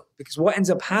feel. Because what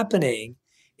ends up happening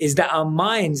is that our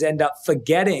minds end up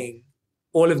forgetting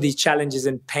all of these challenges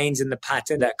and pains in the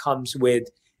pattern that comes with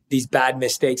these bad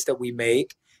mistakes that we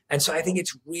make. And so I think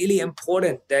it's really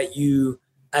important that you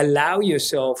allow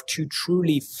yourself to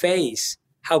truly face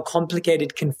how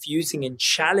complicated, confusing, and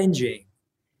challenging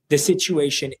the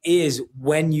situation is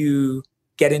when you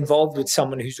get involved with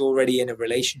someone who's already in a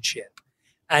relationship.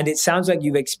 And it sounds like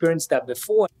you've experienced that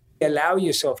before. Allow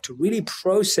yourself to really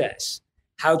process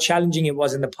how challenging it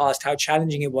was in the past, how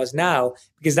challenging it was now,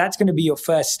 because that's going to be your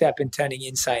first step in turning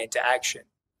insight into action.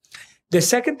 The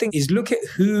second thing is look at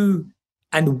who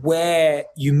and where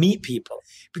you meet people,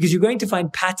 because you're going to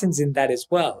find patterns in that as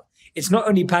well. It's not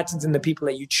only patterns in the people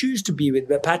that you choose to be with,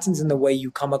 but patterns in the way you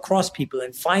come across people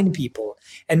and find people.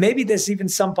 And maybe there's even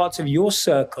some parts of your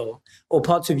circle or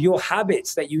parts of your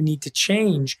habits that you need to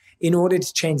change in order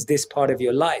to change this part of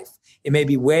your life. It may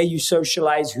be where you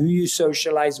socialize, who you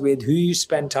socialize with, who you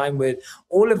spend time with.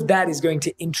 All of that is going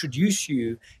to introduce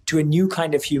you to a new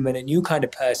kind of human, a new kind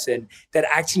of person that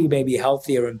actually may be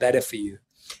healthier and better for you.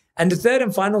 And the third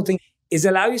and final thing is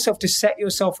allow yourself to set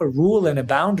yourself a rule and a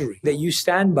boundary that you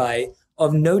stand by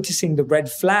of noticing the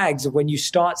red flags of when you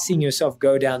start seeing yourself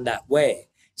go down that way.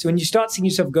 So when you start seeing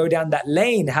yourself go down that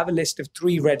lane, have a list of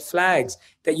 3 red flags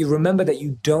that you remember that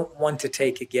you don't want to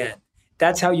take again.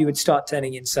 That's how you would start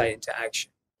turning insight into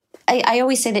action. I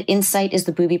always say that insight is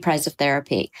the booby prize of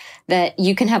therapy, that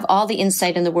you can have all the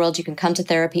insight in the world. You can come to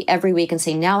therapy every week and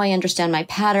say, now I understand my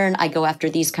pattern. I go after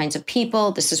these kinds of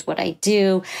people. This is what I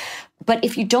do. But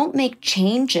if you don't make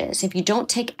changes, if you don't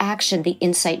take action, the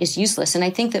insight is useless. And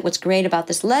I think that what's great about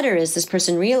this letter is this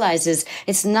person realizes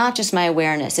it's not just my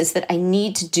awareness, it's that I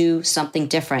need to do something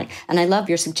different. And I love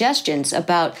your suggestions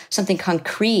about something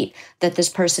concrete that this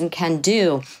person can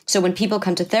do. So when people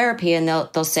come to therapy and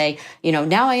they'll say,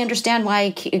 now I understand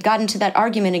why I got into that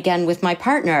argument again with my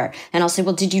partner. And I'll say,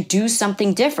 well, did you do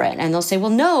something different? And they'll say,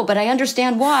 well, no, but I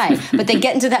understand why. But they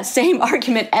get into that same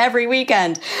argument every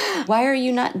weekend. Why are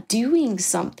you not doing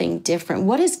something different?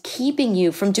 What is keeping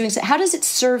you from doing so? How does it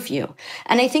serve you?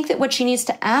 And I think that what she needs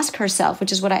to ask herself,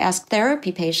 which is what I ask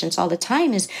therapy patients all the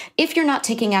time, is if you're not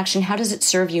taking action, how does it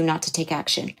serve you not to take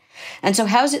action? And so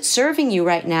how is it serving you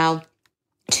right now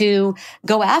to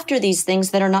go after these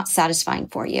things that are not satisfying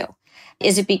for you?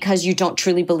 Is it because you don't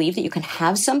truly believe that you can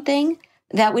have something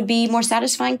that would be more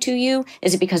satisfying to you?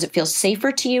 Is it because it feels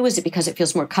safer to you? Is it because it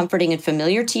feels more comforting and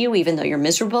familiar to you, even though you're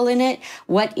miserable in it?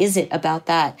 What is it about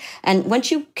that? And once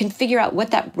you can figure out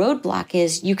what that roadblock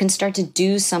is, you can start to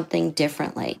do something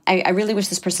differently. I really wish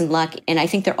this person luck, and I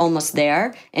think they're almost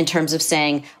there in terms of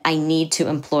saying, I need to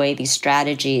employ these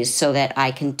strategies so that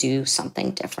I can do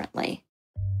something differently.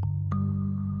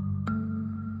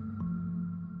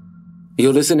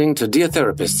 You're listening to Dear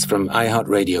Therapists from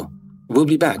iHeartRadio. We'll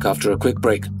be back after a quick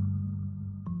break.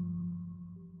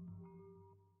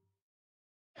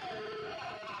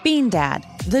 Bean Dad,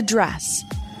 The Dress,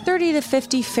 30 to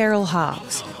 50 Feral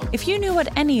Hogs. If you knew what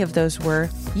any of those were,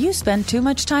 you spend too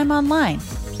much time online.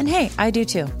 And hey, I do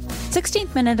too.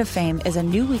 16th Minute of Fame is a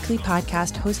new weekly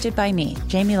podcast hosted by me,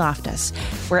 Jamie Loftus,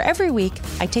 where every week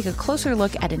I take a closer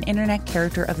look at an internet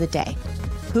character of the day.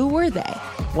 Who were they?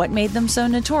 What made them so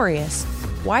notorious?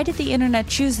 Why did the internet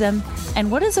choose them?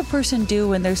 And what does a person do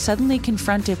when they're suddenly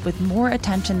confronted with more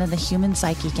attention than the human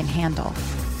psyche can handle?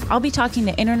 I'll be talking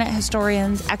to internet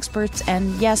historians, experts,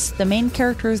 and yes, the main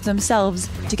characters themselves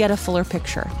to get a fuller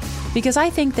picture. Because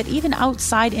I think that even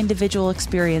outside individual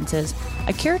experiences,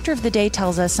 a character of the day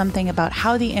tells us something about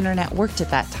how the internet worked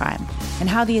at that time and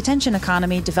how the attention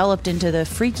economy developed into the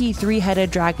freaky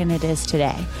three-headed dragon it is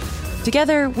today.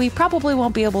 Together, we probably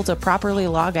won't be able to properly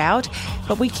log out,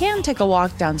 but we can take a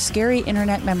walk down scary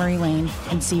internet memory lane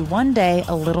and see one day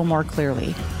a little more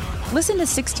clearly. Listen to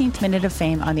 16th Minute of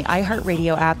Fame on the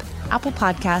iHeartRadio app, Apple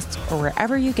Podcasts, or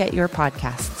wherever you get your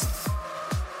podcasts.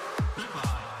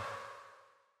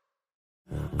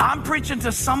 I'm preaching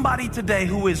to somebody today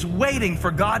who is waiting for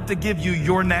God to give you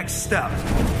your next step.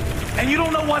 And you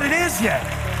don't know what it is yet.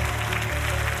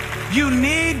 You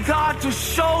need God to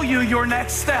show you your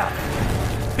next step.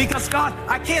 Because God,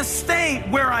 I can't stay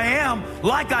where I am,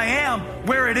 like I am,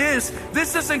 where it is.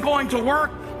 This isn't going to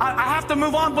work. I have to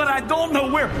move on, but I don't know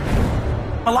where.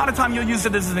 A lot of time you'll use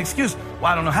it as an excuse. Well,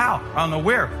 I don't know how. I don't know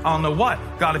where. I don't know what.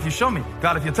 God, if you show me.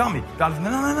 God, if you tell me. God,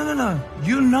 no.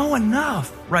 You know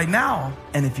enough right now.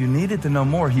 And if you needed to know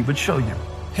more, he would show you.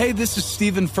 Hey, this is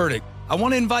Stephen Furtick. I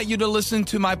want to invite you to listen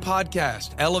to my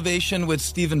podcast, Elevation with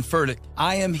Stephen Furtick.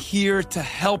 I am here to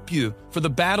help you for the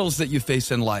battles that you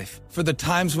face in life, for the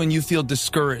times when you feel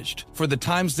discouraged, for the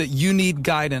times that you need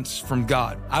guidance from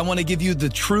God. I want to give you the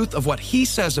truth of what he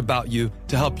says about you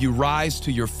to help you rise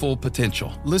to your full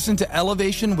potential. Listen to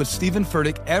Elevation with Stephen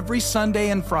Furtick every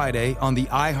Sunday and Friday on the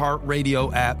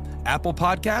iHeartRadio app, Apple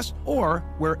Podcasts, or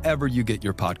wherever you get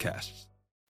your podcasts.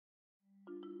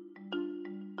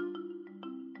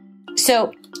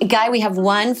 So, Guy, we have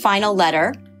one final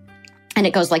letter, and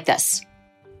it goes like this.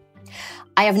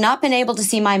 I have not been able to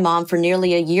see my mom for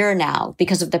nearly a year now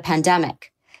because of the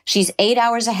pandemic. She's 8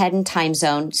 hours ahead in time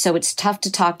zone, so it's tough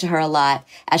to talk to her a lot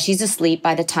as she's asleep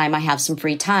by the time I have some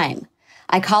free time.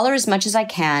 I call her as much as I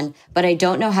can, but I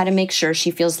don't know how to make sure she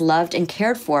feels loved and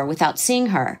cared for without seeing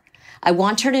her. I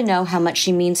want her to know how much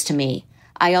she means to me.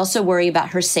 I also worry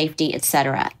about her safety,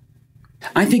 etc.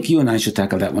 I think you and I should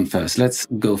tackle that one first. Let's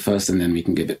go first, and then we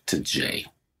can give it to Jay.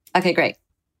 Okay, great.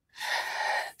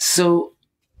 So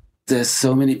there's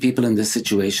so many people in this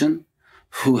situation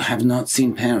who have not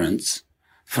seen parents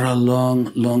for a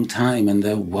long, long time, and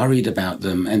they're worried about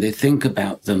them, and they think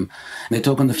about them. They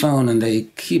talk on the phone, and they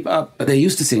keep up. But they're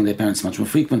used to seeing their parents much more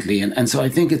frequently, and so I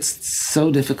think it's so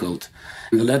difficult.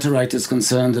 And the letter writer is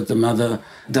concerned that the mother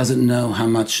doesn't know how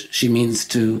much she means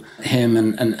to him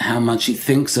and how much he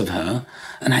thinks of her.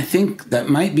 And I think that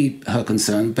might be her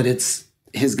concern, but it's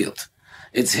his guilt.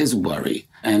 It's his worry.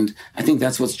 And I think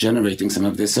that's what's generating some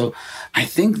of this. So I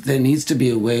think there needs to be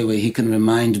a way where he can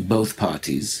remind both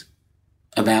parties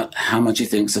about how much he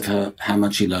thinks of her, how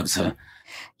much he loves her.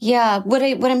 Yeah, what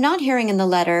I'm not hearing in the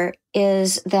letter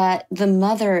is that the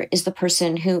mother is the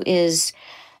person who is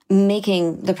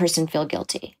making the person feel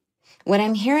guilty. What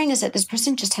I'm hearing is that this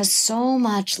person just has so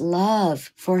much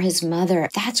love for his mother.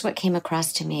 That's what came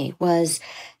across to me, was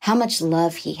how much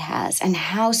love he has and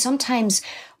how sometimes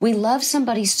we love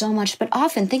somebody so much, but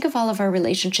often think of all of our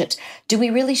relationships. Do we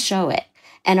really show it?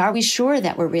 And are we sure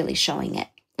that we're really showing it?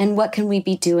 And what can we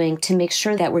be doing to make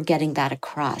sure that we're getting that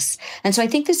across? And so I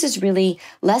think this is really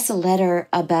less a letter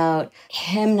about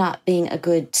him not being a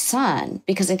good son,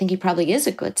 because I think he probably is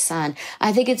a good son.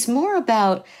 I think it's more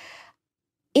about,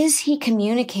 is he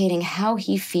communicating how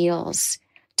he feels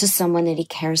to someone that he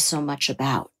cares so much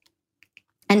about?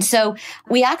 And so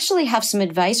we actually have some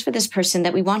advice for this person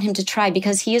that we want him to try,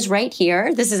 because he is right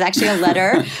here. This is actually a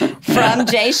letter from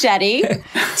Jay Shetty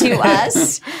to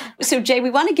us. So Jay, we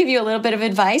want to give you a little bit of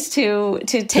advice to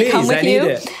take home with you.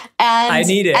 And I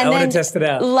need it. I want to test it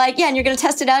out. And you're going to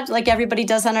test it out like everybody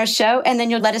does on our show, and then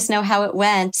you'll let us know how it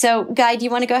went. So Guy, do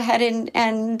you want to go ahead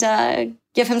and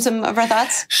give him some of our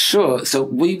thoughts? Sure. So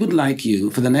we would like you,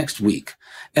 for the next week,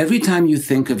 every time you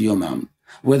think of your mom,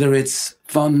 whether it's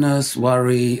fondness,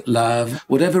 worry, love,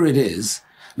 whatever it is,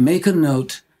 make a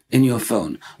note in your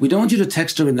phone. We don't want you to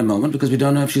text her in the moment, because we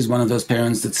don't know if she's one of those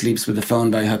parents that sleeps with the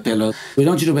phone by her pillow. We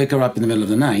don't want you to wake her up in the middle of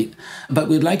the night, but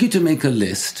we'd like you to make a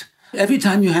list. Every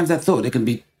time you have that thought, it can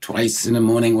be twice in the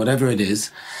morning, whatever it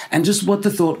is, and just what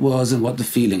the thought was and what the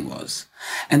feeling was.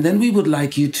 And then we would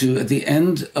like you to, at the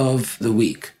end of the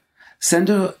week, send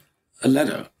her a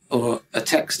letter or a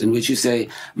text in which you say,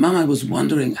 Mom, I was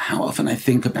wondering how often I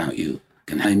think about you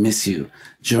and I miss you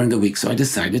during the week. So I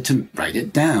decided to write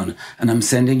it down, and I'm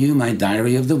sending you my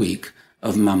diary of the week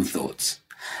of mom thoughts.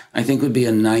 I think it would be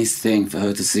a nice thing for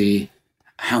her to see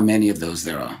how many of those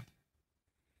there are.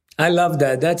 I love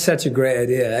that. That's such a great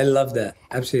idea. I love that.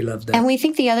 Absolutely love that. And we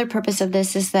think the other purpose of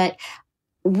this is that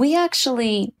we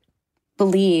actually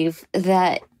believe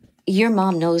that your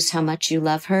mom knows how much you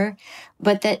love her,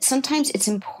 but that sometimes it's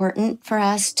important for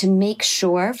us to make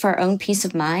sure, for our own peace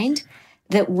of mind,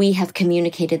 that we have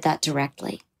communicated that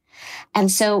directly.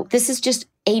 And so this is just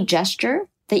a gesture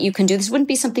that you can do. This wouldn't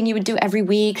be something you would do every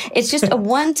week. It's just a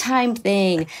one-time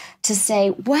thing to say,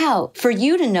 wow, for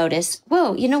you to notice,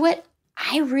 whoa, you know what?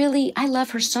 I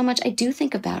love her so much. I do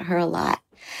think about her a lot.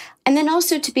 And then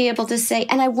also to be able to say,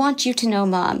 and I want you to know,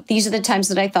 Mom, these are the times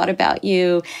that I thought about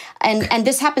you. And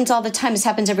this happens all the time. This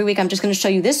happens every week. I'm just going to show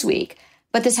you this week.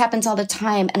 But this happens all the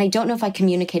time. And I don't know if I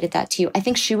communicated that to you. I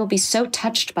think she will be so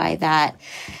touched by that.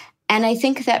 And I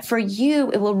think that for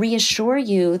you, it will reassure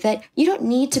you that you don't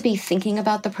need to be thinking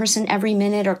about the person every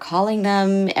minute or calling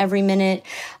them every minute.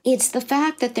 It's the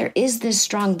fact that there is this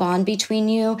strong bond between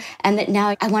you and that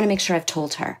now I want to make sure I've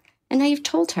told her. And now you've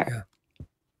told her.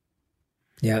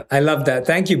 Yeah, I love that.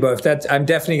 Thank you both. I'm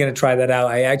definitely going to try that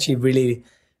out. I actually really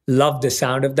love the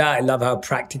sound of that. I love how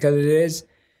practical it is.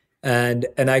 And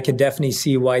I can definitely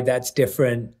see why that's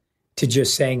different to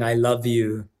just saying I love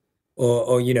you.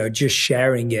 Or just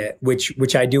sharing it,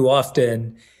 which I do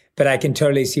often, but I can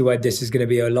totally see why this is going to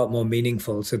be a lot more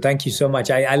meaningful. So thank you so much.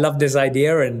 I love this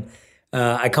idea, and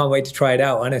I can't wait to try it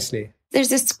out, honestly. There's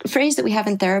this phrase that we have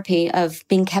in therapy of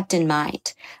being kept in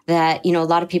mind, that, a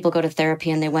lot of people go to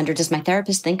therapy and they wonder, does my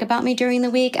therapist think about me during the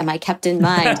week? Am I kept in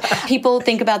mind? People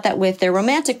think about that with their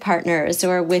romantic partners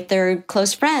or with their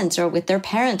close friends or with their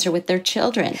parents or with their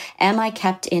children. Am I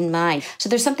kept in mind? So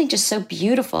there's something just so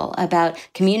beautiful about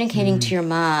communicating to your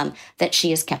mom that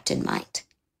she is kept in mind.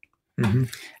 Mm-hmm.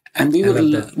 And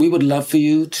we would love for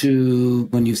you to,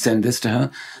 when you send this to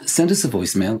her, send us a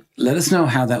voicemail. Let us know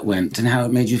how that went and how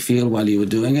it made you feel while you were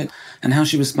doing it and how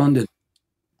she responded.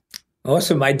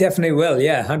 Awesome. I definitely will.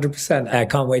 Yeah, 100%. I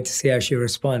can't wait to see how she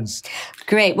responds.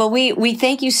 Great. Well, we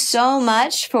thank you so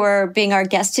much for being our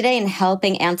guest today and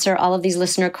helping answer all of these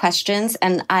listener questions.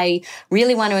 And I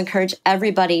really want to encourage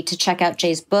everybody to check out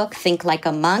Jay's book, Think Like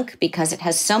a Monk, because it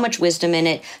has so much wisdom in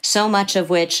it, so much of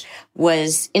which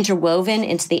was interwoven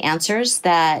into the answers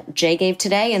that Jay gave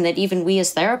today and that even we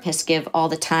as therapists give all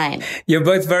the time. You're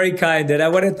both very kind, and I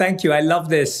want to thank you. I love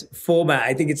this format.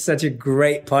 I think it's such a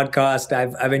great podcast.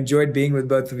 I've enjoyed being with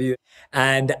both of you.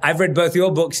 And I've read both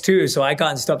your books too, so I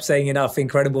can't stop saying enough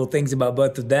incredible things about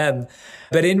both of them.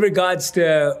 But in regards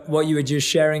to what you were just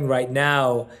sharing right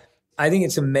now, I think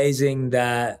it's amazing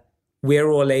that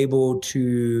we're all able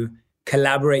to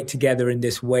collaborate together in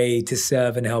this way to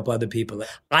serve and help other people.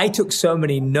 I took so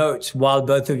many notes while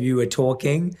both of you were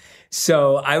talking.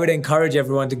 So I would encourage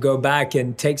everyone to go back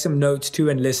and take some notes too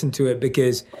and listen to it,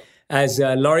 because as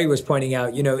Laurie was pointing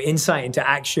out, insight into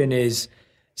action is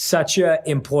such an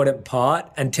important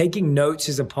part, and taking notes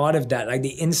is a part of that. Like, the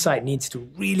insight needs to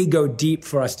really go deep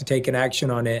for us to take an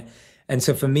action on it. And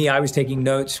so for me, I was taking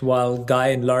notes while Guy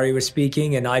and Laurie were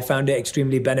speaking, and I found it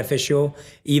extremely beneficial,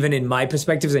 even in my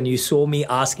perspectives. And you saw me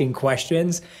asking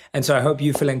questions. And so I hope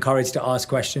you feel encouraged to ask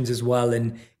questions as well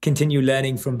and continue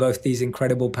learning from both these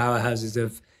incredible powerhouses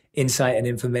of insight and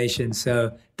information.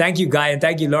 So thank you, Guy, and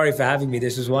thank you, Laurie, for having me.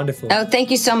 This was wonderful. Oh,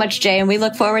 thank you so much, Jay. And we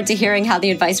look forward to hearing how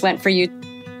the advice went for you.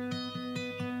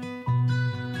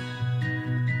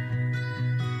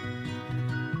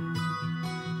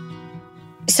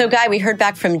 So, Guy, we heard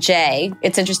back from Jay.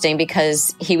 It's interesting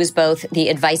because he was both the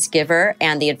advice giver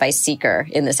and the advice seeker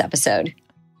in this episode.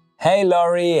 Hey,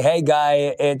 Laurie. Hey,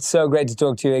 Guy. It's so great to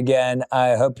talk to you again.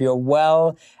 I hope you're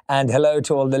well. And hello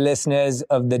to all the listeners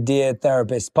of the Dear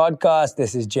Therapist podcast.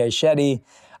 This is Jay Shetty.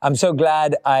 I'm so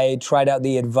glad I tried out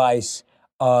the advice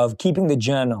of keeping the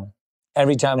journal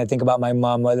every time I think about my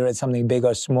mom, whether it's something big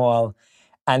or small,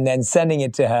 and then sending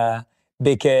it to her,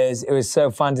 because it was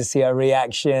so fun to see her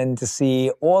reaction, to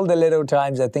see all the little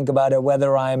times I think about her,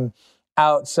 whether I'm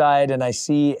outside and I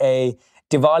see a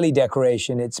Diwali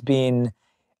decoration. It's been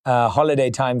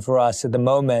holiday time for us at the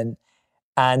moment.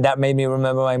 And that made me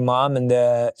remember my mom and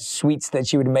the sweets that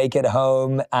she would make at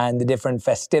home and the different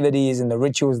festivities and the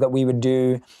rituals that we would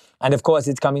do. And of course,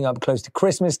 it's coming up close to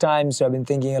Christmas time. So I've been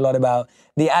thinking a lot about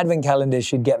the advent calendar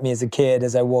should get me as a kid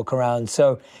as I walk around.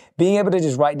 So being able to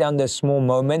just write down those small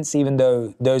moments, even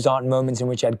though those aren't moments in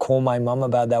which I'd call my mom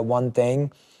about that one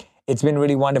thing, it's been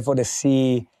really wonderful to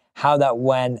see how that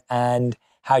went and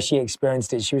how she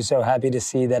experienced it. She was so happy to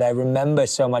see that I remember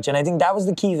so much. And I think that was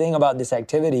the key thing about this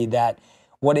activity, that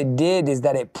what it did is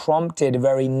that it prompted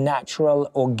very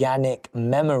natural, organic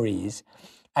memories.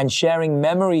 And sharing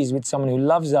memories with someone who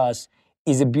loves us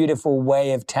is a beautiful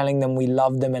way of telling them we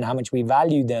love them and how much we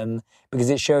value them, because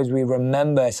it shows we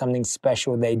remember something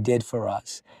special they did for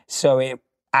us. So it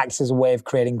acts as a way of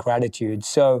creating gratitude.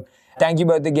 So thank you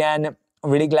both again.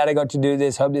 Really glad I got to do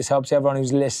this. Hope this helps everyone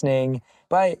who's listening.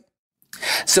 Bye.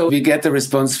 So we get the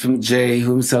response from Jay,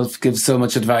 who himself gives so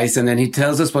much advice, and then he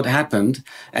tells us what happened,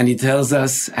 and he tells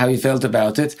us how he felt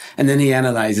about it, and then he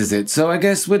analyzes it. So I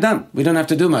guess we're done. We don't have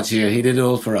to do much here. He did it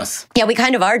all for us. Yeah, we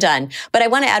kind of are done. But I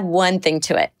want to add one thing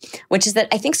to it, which is that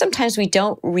I think sometimes we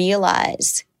don't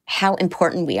realize how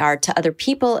important we are to other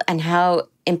people and how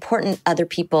important other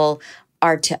people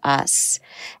are to us.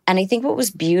 And I think what was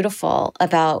beautiful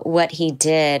about what he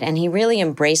did, and he really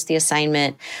embraced the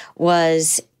assignment,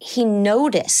 was he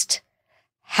noticed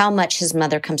how much his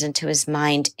mother comes into his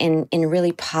mind in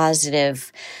really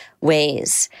positive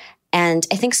ways. And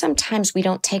I think sometimes we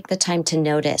don't take the time to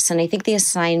notice. And I think the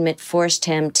assignment forced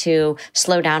him to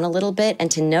slow down a little bit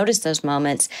and to notice those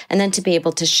moments, and then to be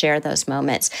able to share those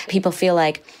moments. People feel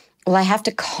like, well, I have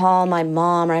to call my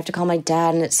mom or I have to call my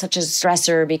dad, and it's such a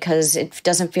stressor because it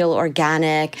doesn't feel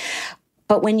organic.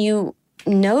 But when you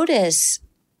notice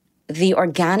the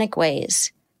organic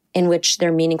ways in which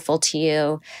they're meaningful to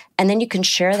you, and then you can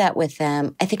share that with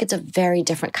them, I think it's a very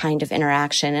different kind of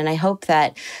interaction. And I hope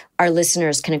that our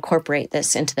listeners can incorporate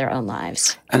this into their own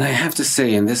lives. And I have to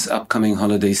say, in this upcoming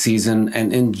holiday season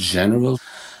and in general,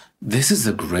 this is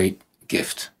a great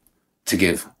gift to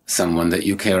give someone that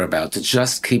you care about, to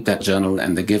just keep that journal.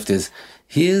 And the gift is,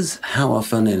 here's how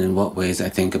often and in what ways I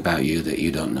think about you that you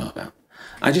don't know about.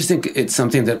 I just think it's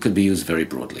something that could be used very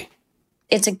broadly.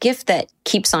 It's a gift that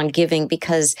keeps on giving,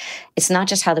 because it's not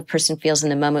just how the person feels in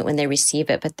the moment when they receive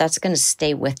it, but that's going to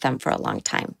stay with them for a long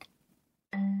time.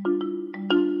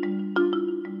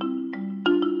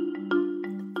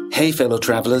 Hey, fellow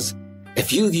travelers,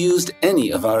 if you've used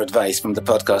any of our advice from the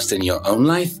podcast in your own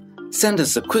life, send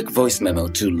us a quick voice memo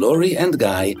to Laurie and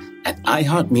Guy at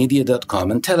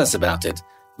iHeartMedia.com and tell us about it.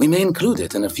 We may include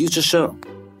it in a future show.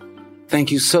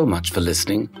 Thank you so much for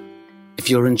listening. If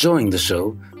you're enjoying the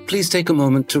show, please take a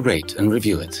moment to rate and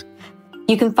review it.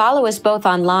 You can follow us both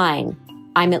online.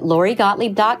 I'm at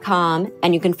LaurieGottlieb.com,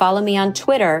 and you can follow me on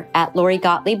Twitter at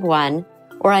LaurieGottlieb1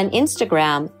 or on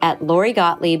Instagram at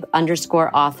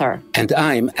LaurieGottlieb_author. And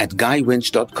I'm at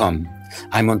GuyWinch.com.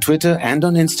 I'm on Twitter and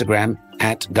on Instagram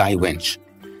at Guy Winch.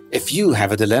 If you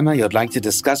have a dilemma you'd like to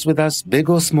discuss with us, big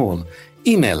or small,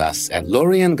 email us at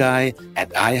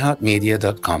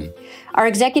laurieandguy@iheartmedia.com. Our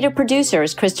executive producer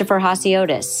is Christopher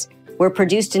Hasiotis. We're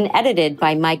produced and edited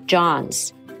by Mike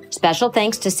Johns. Special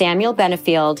thanks to Samuel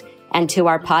Benefield and to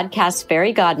our podcast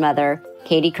fairy godmother,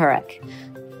 Katie Couric.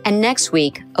 And next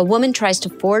week, a woman tries to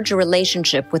forge a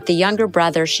relationship with the younger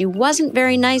brother she wasn't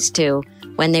very nice to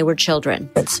when they were children.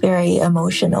 It's very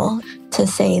emotional to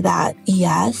say that,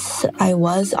 yes, I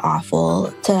was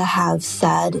awful, to have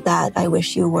said that I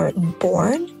wish you weren't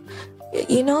born,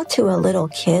 to a little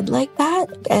kid like that.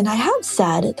 And I have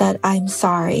said that I'm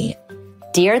sorry.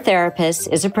 Dear Therapist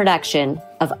is a production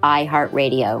of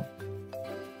iHeartRadio.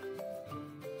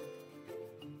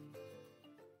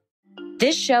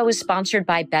 This show is sponsored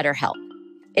by BetterHelp.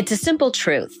 It's a simple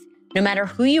truth. No matter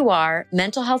who you are,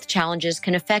 mental health challenges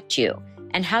can affect you,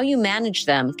 and how you manage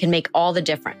them can make all the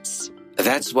difference.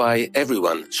 That's why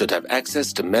everyone should have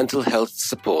access to mental health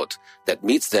support that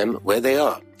meets them where they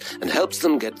are and helps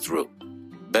them get through.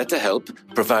 BetterHelp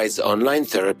provides online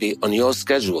therapy on your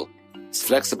schedule. It's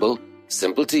flexible,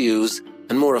 simple to use,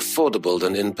 and more affordable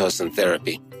than in-person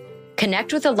therapy.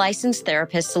 Connect with a licensed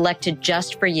therapist selected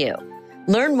just for you.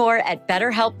 Learn more at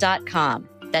BetterHelp.com.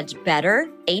 That's better,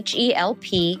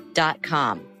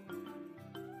 HELP.com.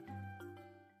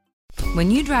 When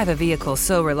you drive a vehicle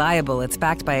so reliable it's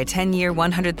backed by a 10-year,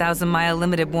 100,000-mile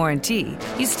limited warranty,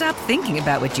 you stop thinking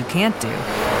about what you can't do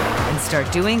and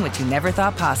start doing what you never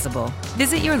thought possible.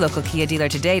 Visit your local Kia dealer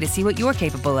today to see what you're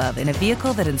capable of in a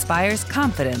vehicle that inspires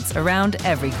confidence around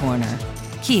every corner.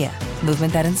 Kia,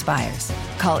 movement that inspires.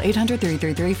 Call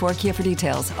 800-333-4KIA for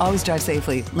details. Always drive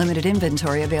safely. Limited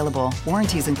inventory available.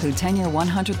 Warranties include 10-year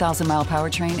 100,000-mile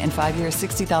powertrain and 5-year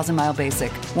 60,000-mile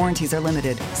basic. Warranties are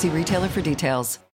limited. See retailer for details.